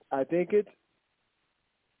I think it's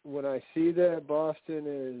when I see that Boston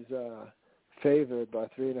is favored by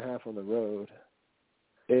 3.5 on the road,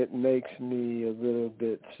 it makes me a little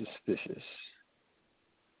bit suspicious.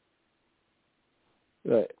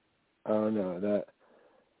 Right. I don't know.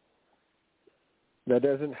 That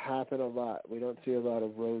doesn't happen a lot. We don't see a lot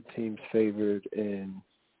of road teams favored in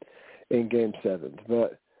Game 7.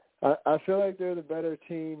 But I feel like they're the better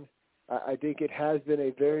team. I think it has been a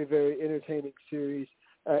very, very entertaining series.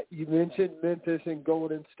 You mentioned Memphis and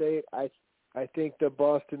Golden State. I think the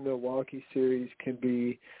Boston-Milwaukee series can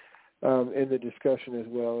be in the discussion as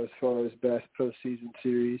well as far as best postseason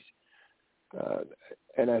series.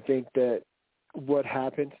 And I think that what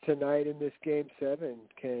happens tonight in this Game 7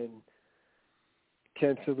 can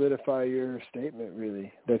solidify your statement,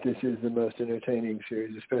 really, that this is the most entertaining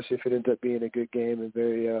series, especially if it ends up being a good game and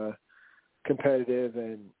very competitive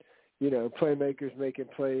and, playmakers making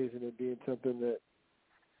plays and it being something that,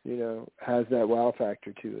 has that wow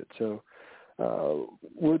factor to it. So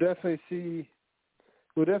we'll definitely see.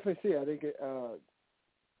 I think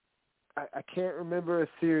I can't remember a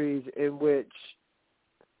series in which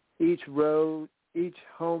each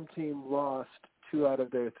home team lost 2 out of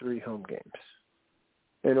their 3 home games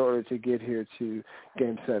in order to get here to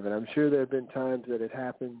Game 7. I'm sure there have been times that it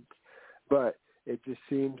happened, but it just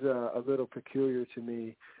seems a little peculiar to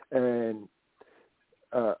me. And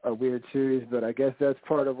a weird series, but I guess that's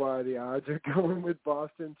part of why the odds are going with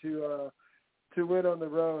Boston to win on the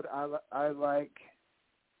road. I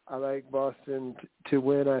like Boston to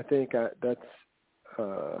win. I think that's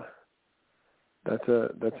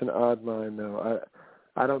an odd line though.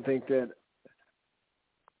 I don't think that.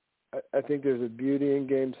 I think there's a beauty in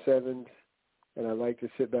Game 7s, and I like to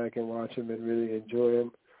sit back and watch them and really enjoy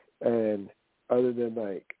them. And other than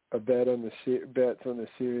like a bets on the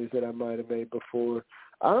series that I might have made before,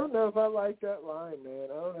 I don't know if I like that line, man.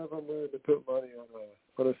 I don't know if I'm willing to put money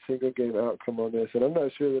on a single game outcome on this, and I'm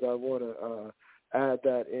not sure that I want to add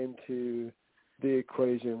that into the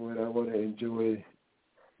equation when I want to enjoy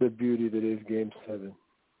the beauty that is Game 7.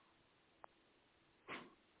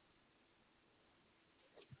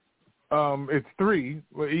 It's 3,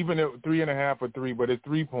 even at 3.5 or 3, but it's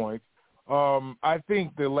 3 points. I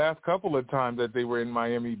think the last couple of times that they were in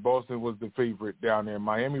Miami, Boston was the favorite down there.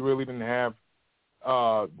 Miami really didn't have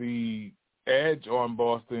the edge on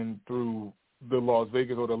Boston through the Las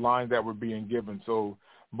Vegas or the lines that were being given. So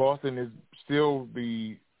Boston is still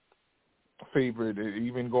the favorite,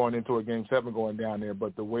 even going into a Game 7 going down there.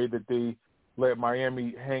 But the way that they let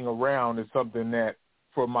Miami hang around is something that,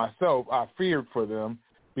 for myself, I feared for them,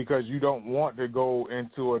 because you don't want to go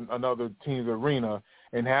into another team's arena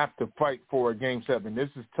and have to fight for a Game 7. This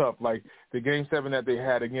is tough. Like the Game 7 that they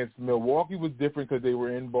had against Milwaukee was different because they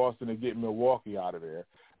were in Boston to get Milwaukee out of there.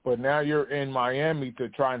 But now you're in Miami to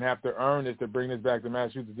try and have to earn this, to bring this back to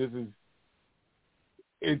Massachusetts.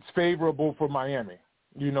 It's favorable for Miami,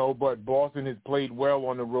 but Boston has played well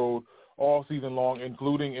on the road all season long,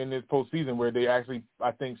 including in this postseason where they actually,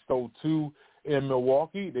 I think, stole 2 in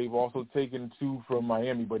Milwaukee. They've also taken 2 from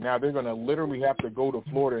Miami, but now they're going to literally have to go to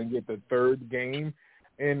Florida and get the 3rd game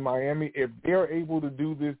in Miami. If they're able to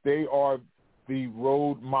do this, they are the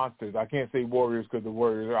road monsters. I can't say Warriors because the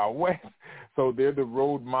Warriors are out west, so they're the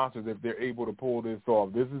road monsters if they're able to pull this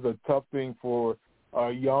off. This is a tough thing for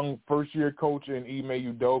a young first-year coach in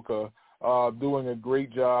Ime Udoka, doing a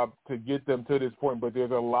great job to get them to this point, but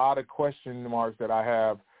there's a lot of question marks that I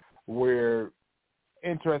have where,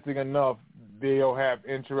 interesting enough, they'll have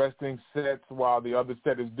interesting sets while the other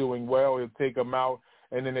set is doing well. He'll take them out,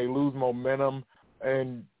 and then they lose momentum,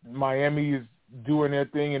 and Miami is doing their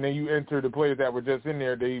thing, and then you enter the players that were just in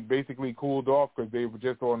there. They basically cooled off because they were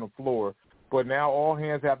just on the floor. But now all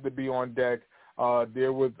hands have to be on deck.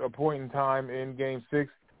 There was a point in time in Game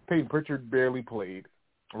 6, Peyton Pritchard barely played.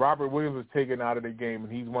 Robert Williams was taken out of the game,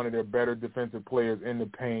 and he's one of their better defensive players in the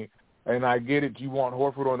paint. And I get it, you want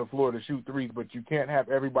Horford on the floor to shoot threes, but you can't have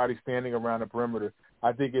everybody standing around the perimeter.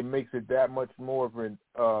 I think it makes it that much more of an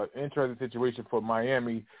interesting situation for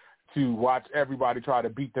Miami to watch everybody try to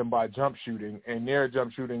beat them by jump shooting, and they're a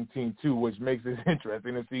jump shooting team too, which makes it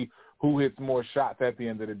interesting to see who hits more shots at the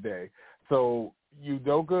end of the day. So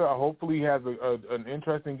Udoka hopefully has an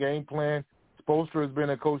interesting game plan. Spoelstra has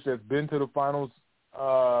been a coach that's been to the finals,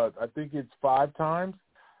 I think it's 5 times.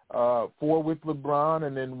 4 with LeBron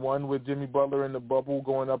and then 1 with Jimmy Butler in the bubble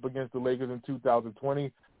going up against the Lakers in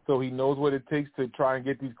 2020. So he knows what it takes to try and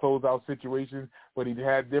get these closeout situations, but he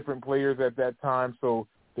had different players at that time. So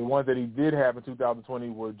the ones that he did have in 2020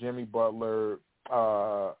 were Jimmy Butler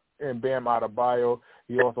and Bam Adebayo.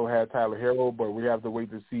 He also had Tyler Herro, but we have to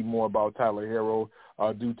wait to see more about Tyler Herro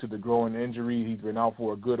due to the growing injury. He's been out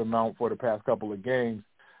for a good amount for the past couple of games.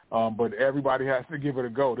 But everybody has to give it a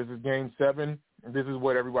go. This is Game 7. This is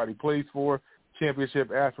what everybody plays for,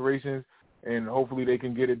 championship aspirations, and hopefully they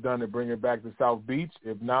can get it done and bring it back to South Beach.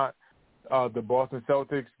 If not, the Boston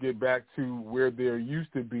Celtics get back to where they're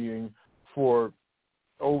used to being for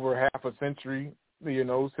over half a century,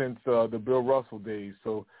 since the Bill Russell days.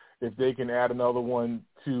 So if they can add another one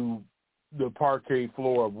to the parquet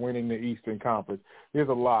floor of winning the Eastern Conference, there's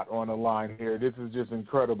a lot on the line here. This is just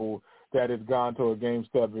incredible that it's gone to a Game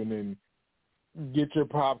 7, and get your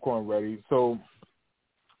popcorn ready. So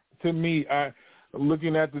to me,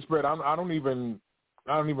 looking at the spread, I don't even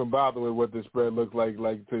bother with what the spread looks like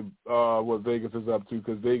to what Vegas is up to,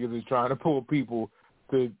 because Vegas is trying to pull people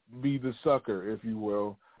to be the sucker, if you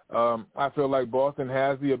will. I feel like Boston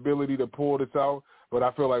has the ability to pull this out, but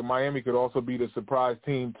I feel like Miami could also be the surprise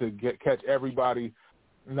team to catch everybody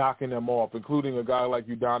knocking them off, including a guy like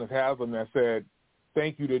Udonis Haslem that said,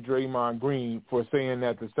 thank you to Draymond Green for saying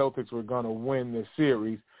that the Celtics were going to win this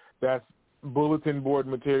series. That's bulletin board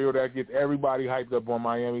material that gets everybody hyped up on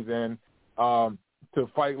Miami's end to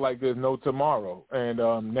fight like there's no tomorrow.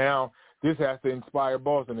 And now this has to inspire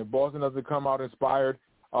Boston. If Boston doesn't come out inspired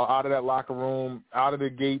out of that locker room, out of the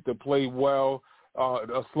gate to play well,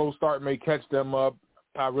 a slow start may catch them up.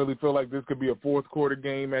 I really feel like this could be a fourth quarter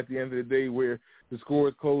game at the end of the day where the score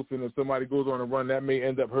is close, and if somebody goes on a run, that may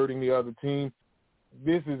end up hurting the other team.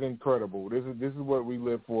 This is incredible. This is what we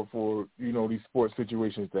live for these sports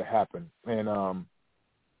situations to happen. And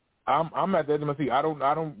I'm at the edge of my seat. I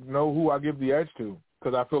don't know who I give the edge to,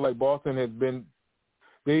 because I feel like Boston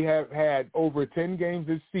they have had over 10 games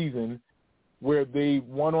this season where they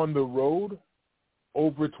won on the road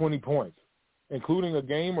over 20 points, including a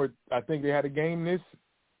game where I think they had a game this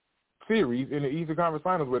series in the Eastern Conference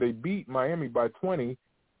Finals where they beat Miami by 20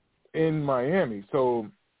 in Miami. So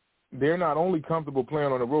they're not only comfortable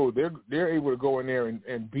playing on the road, they're able to go in there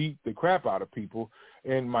and beat the crap out of people.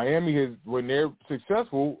 And Miami when they're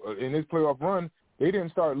successful in this playoff run, they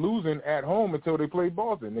didn't start losing at home until they played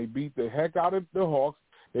Boston. They beat the heck out of the Hawks.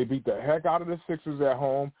 They beat the heck out of the Sixers at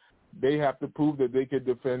home. They have to prove that they can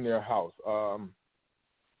defend their house. I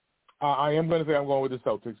am going to say I'm going with the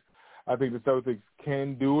Celtics. I think the Celtics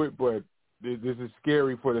can do it, but this is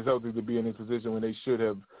scary for the Celtics to be in this position when they should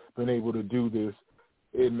have been able to do this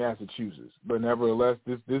in Massachusetts. But nevertheless,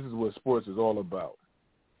 this is what sports is all about.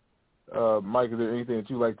 Mike, is there anything that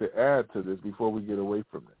you'd like to add to this before we get away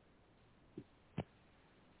from it?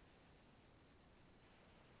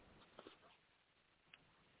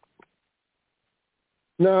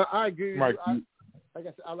 No, I agree. Mike, like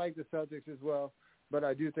I said, I like the Celtics as well, but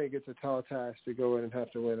I do think it's a tall task to go in and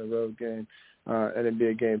have to win a road game and it be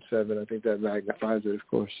a Game 7. I think that magnifies it, of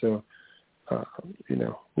course. So,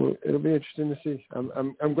 it'll be interesting to see.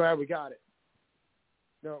 I'm glad we got it.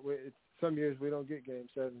 No, some years we don't get Game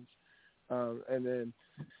 7s, and then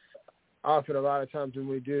often a lot of times when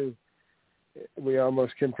we do, we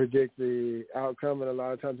almost can predict the outcome, and a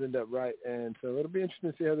lot of times end up right. And so it'll be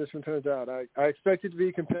interesting to see how this one turns out. I expect it to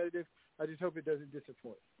be competitive. I just hope it doesn't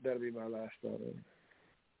disappoint. That'll be my last thought on it.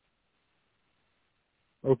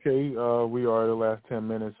 Okay, we are at the last 10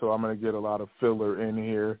 minutes, so I'm going to get a lot of filler in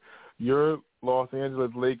here. Your Los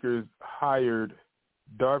Angeles Lakers hired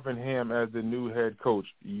Darvin Ham as the new head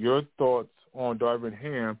coach. Your thoughts on Darvin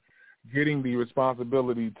Ham getting the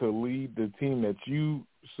responsibility to lead the team that you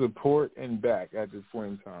support and back at this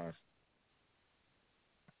point in time?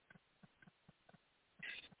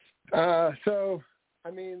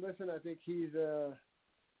 Listen, I think he's,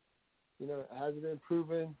 hasn't been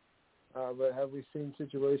proven, but have we seen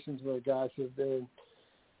situations where guys have been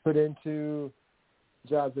put into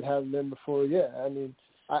jobs that haven't been before? Yeah.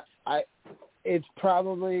 It's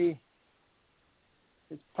probably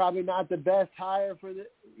not the best hire for that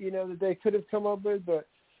they could have come up with, but,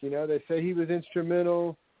 they say he was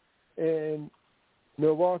instrumental in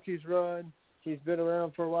Milwaukee's run. He's been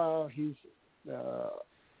around for a while. He's,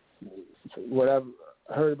 what I've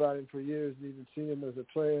heard about him for years, even seen him as a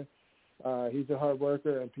player. He's a hard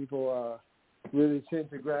worker, and people really tend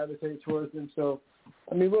to gravitate towards him. So,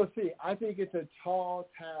 we'll see. I think it's a tall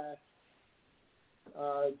task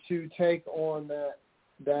to take on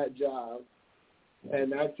that job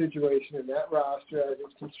and that situation and that roster as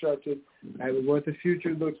it's constructed and what the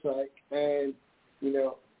future looks like. And,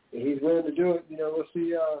 he's willing to do it. We'll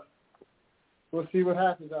see. We'll see what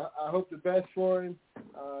happens. I hope the best for him.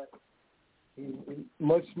 He's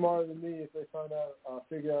much smarter than me. If they find out,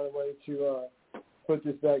 figure out a way to put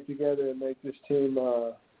this back together and make this team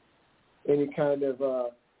any kind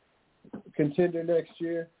of contender next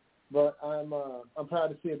year. But I'm proud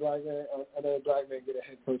to see another black man get a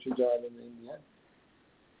head coaching job in the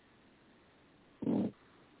NBA.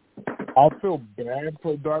 I feel bad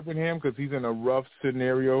for Darvin Ham because he's in a rough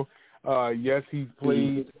scenario. Yes, he's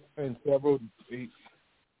played in several. He's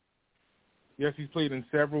played in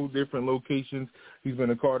several different locations. He's been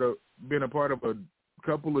a part of a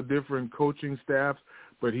couple of different coaching staffs,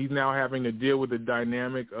 but he's now having to deal with the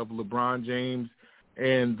dynamic of LeBron James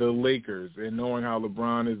and the Lakers, and knowing how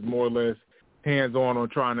LeBron is more or less hands-on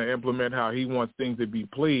trying to implement how he wants things to be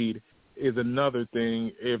played is another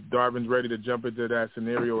thing. If Darvin's ready to jump into that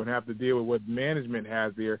scenario and have to deal with what management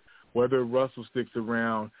has there, whether Russell sticks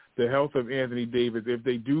around, the health of Anthony Davis, if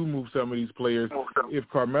they do move some of these players, if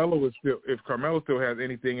Carmelo still has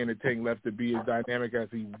anything in the tank left to be as dynamic as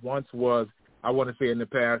he once was, I want to say in the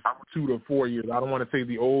past 2 to 4 years. I don't want to say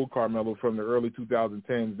the old Carmelo from the early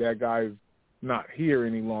 2010s. That guy's not here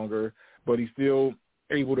any longer, but he's still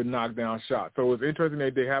able to knock down shots. So it's interesting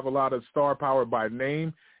that they have a lot of star power by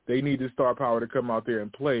name. They need the star power to come out there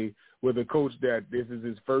and play with a coach that this is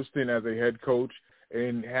his first stint as a head coach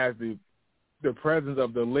and has the presence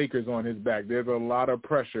of the Lakers on his back. There's a lot of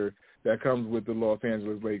pressure that comes with the Los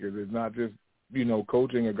Angeles Lakers. It's not just,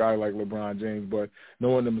 coaching a guy like LeBron James, but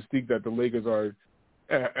knowing the mystique that the Lakers are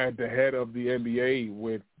at the head of the NBA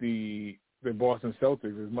with the the Boston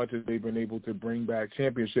Celtics as much as they've been able to bring back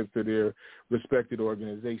championships to their respected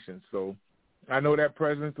organizations. So I know that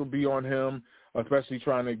presence will be on him, especially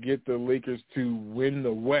trying to get the Lakers to win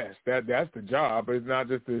the West. That's the job. It's not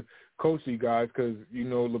just to coach these guys because,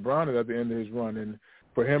 LeBron is at the end of his run. And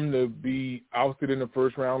for him to be ousted in the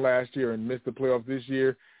first round last year and miss the playoffs this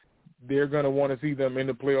year, they're going to want to see them in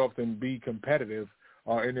the playoffs and be competitive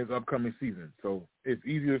in this upcoming season. So it's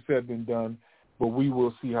easier said than done, but we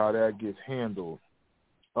will see how that gets handled.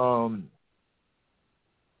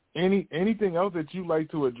 Anything else that you'd like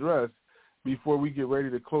to address before we get ready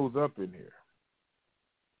to close up in here?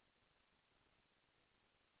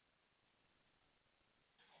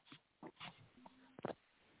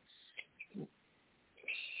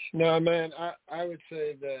 No, man, I would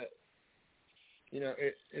say that,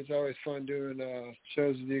 it's always fun doing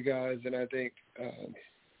shows with you guys, and I think,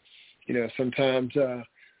 sometimes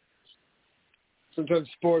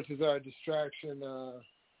sports is our distraction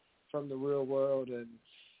from the real world, and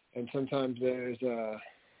sometimes there's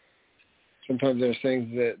things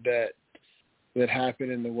that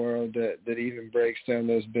happen in the world that even breaks down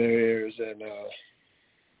those barriers,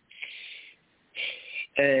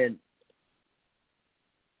 and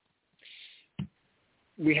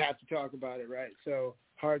we have to talk about it, right? So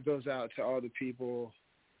heart goes out to all the people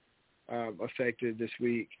affected this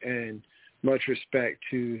week, and much respect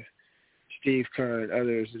to Steve Kerr and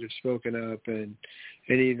others that have spoken up, and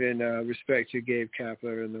even respect to Gabe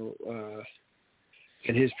Kapler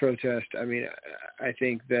and his protest. I mean, I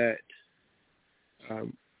think that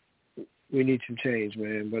we need some change,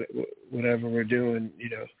 man. But whatever we're doing,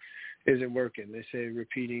 isn't working. They say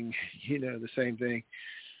repeating, the same thing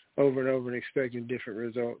over and over and expecting different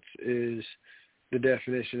results is the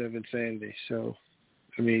definition of insanity. So,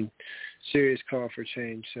 I mean, serious call for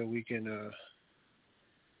change so we can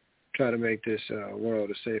try to make this world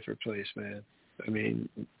a safer place, man. I mean,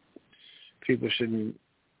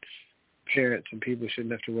 parents and people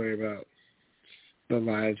shouldn't have to worry about the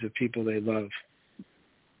lives of people they love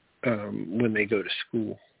when they go to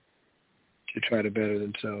school to try to better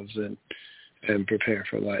themselves and prepare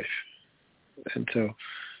for life. And so,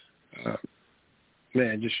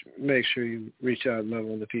 man, just make sure you reach out and love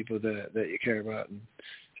on the people that you care about, and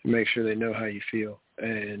make sure they know how you feel.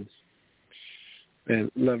 And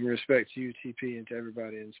love and respect to you, TP, and to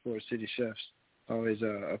everybody in Sports City Chefs. Always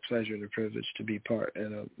a pleasure and a privilege to be part.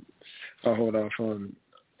 And I'll hold off on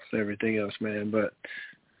everything else, man. But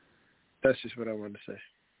that's just what I wanted to say.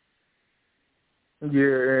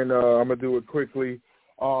 Yeah, and I'm going to do it quickly.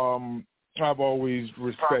 I've always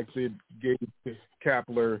respected Gabe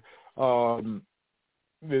Kapler.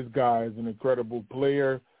 This guy is an incredible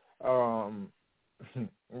player. When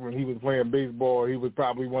he was playing baseball, he was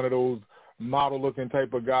probably one of those model-looking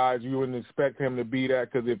type of guys. You wouldn't expect him to be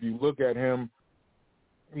that because if you look at him,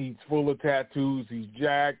 he's full of tattoos, he's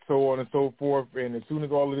jacked, so on and so forth. And as soon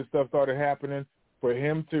as all of this stuff started happening, for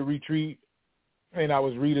him to retreat, and I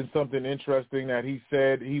was reading something interesting that he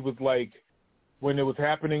said he was like, when it was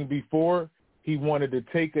happening before, he wanted to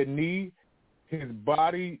take a knee. His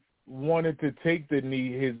body wanted to take the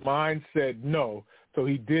knee. His mind said no, so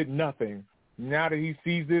he did nothing. Now that he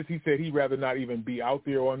sees this, he said he'd rather not even be out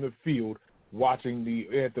there on the field watching the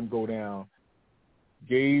anthem go down.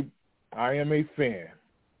 Gabe, I am a fan.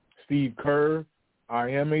 Steve Kerr, I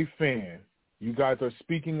am a fan. You guys are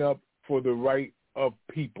speaking up for the right of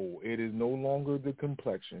people. It is no longer the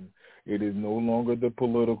complexion. It is no longer the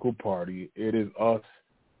political party. It is us,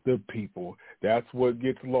 the people. That's what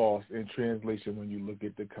gets lost in translation when you look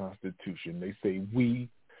at the Constitution. They say we,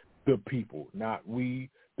 the people, not we,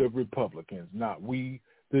 the Republicans, not we,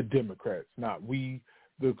 the Democrats, not we,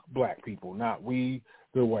 the black people, not we,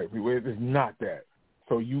 the white people. It is not that.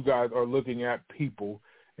 So you guys are looking at people,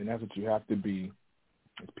 and that's what you have to be,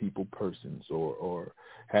 as people persons or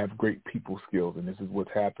have great people skills, and this is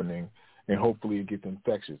what's happening, and hopefully it gets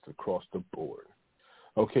infectious across the board.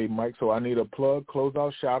 Okay, Mike, so I need a plug, close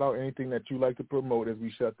out, shout out, anything that you like to promote as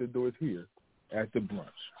we shut the doors here at the brunch.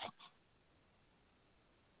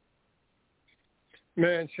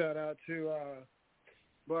 Man, shout out to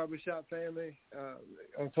Barbershop family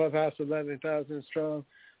on Clubhouse, 11,000 strong.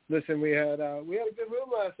 Listen, we had a good room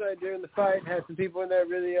last night during the fight. Had some people in there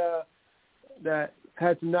really that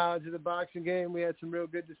had some knowledge of the boxing game. We had some real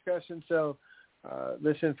good discussion. So,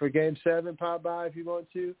 listen, for Game 7, pop by if you want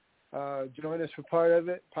to. Join us for part of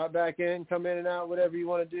it. Pop back in, come in and out, whatever you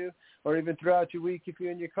want to do. Or even throughout your week if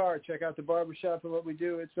you're in your car, check out the Barbershop and what we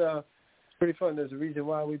do. It's pretty fun. There's a reason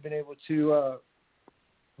why we've been able to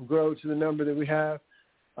grow to the number that we have.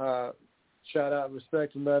 Shout out,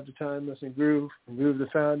 respect, and love to Tymeless and Groove the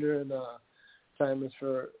founder, and Tymeless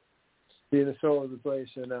for being the soul of the place,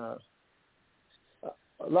 and a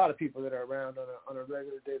lot of people that are around on a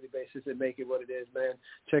regular daily basis that make it what it is, man.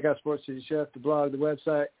 Check out Sports City Chef, the blog, the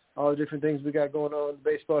website, all the different things we got going on. The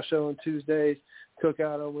baseball show on Tuesdays,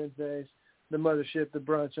 cookout on Wednesdays, the mothership, the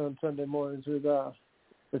brunch on Sunday mornings with the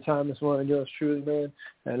Tymeless one, yours truly, man.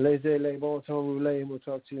 And les bon temps roulé, and we'll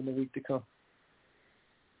talk to you in the week to come.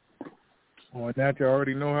 Oh, now you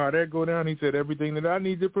already know how that go down. He said everything that I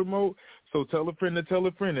need to promote. So tell a friend that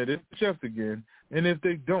it's the chefs again. And if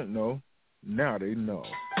they don't know, now they know.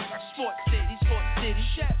 Sports City,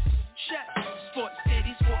 chefs, Sports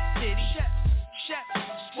City, chefs,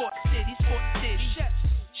 Sports City, chefs,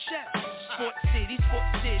 Sports City,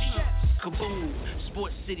 chefs. Kaboom,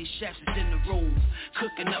 Sports City chefs is in the room,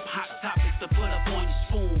 cooking up hot topics to put up on your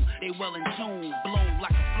spoon. They well in tune, bloom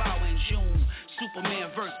like a flower in June.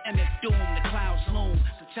 Superman versus MF Doom, the clouds loom.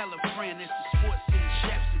 So tell a friend it's the Sports City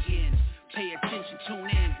chefs again. Pay attention, tune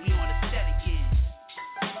in, we on the set again.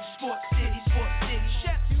 Sports City,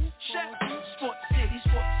 chefs, Sports City,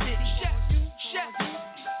 chefs,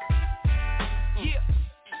 yeah.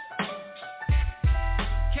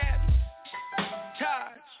 Cabby,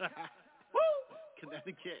 Taj.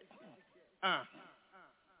 Connecticut.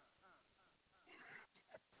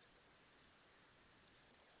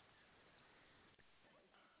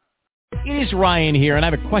 It is Ryan here, and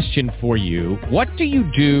I have a question for you. What do you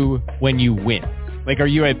do when you win? Like, are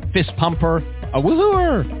you a fist pumper, a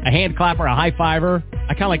woohooer, a hand clapper, a high fiver?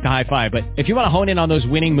 I kind of like the high five, but if you want to hone in on those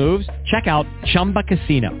winning moves, check out Chumba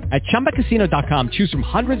Casino. At ChumbaCasino.com, choose from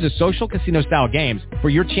hundreds of social casino-style games for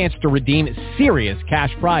your chance to redeem serious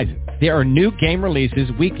cash prizes. There are new game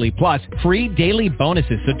releases weekly, plus free daily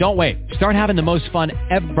bonuses, so don't wait. Start having the most fun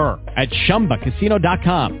ever at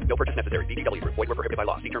ChumbaCasino.com. No purchase necessary. VGW. Void where prohibited by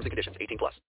law. See terms and conditions. 18+.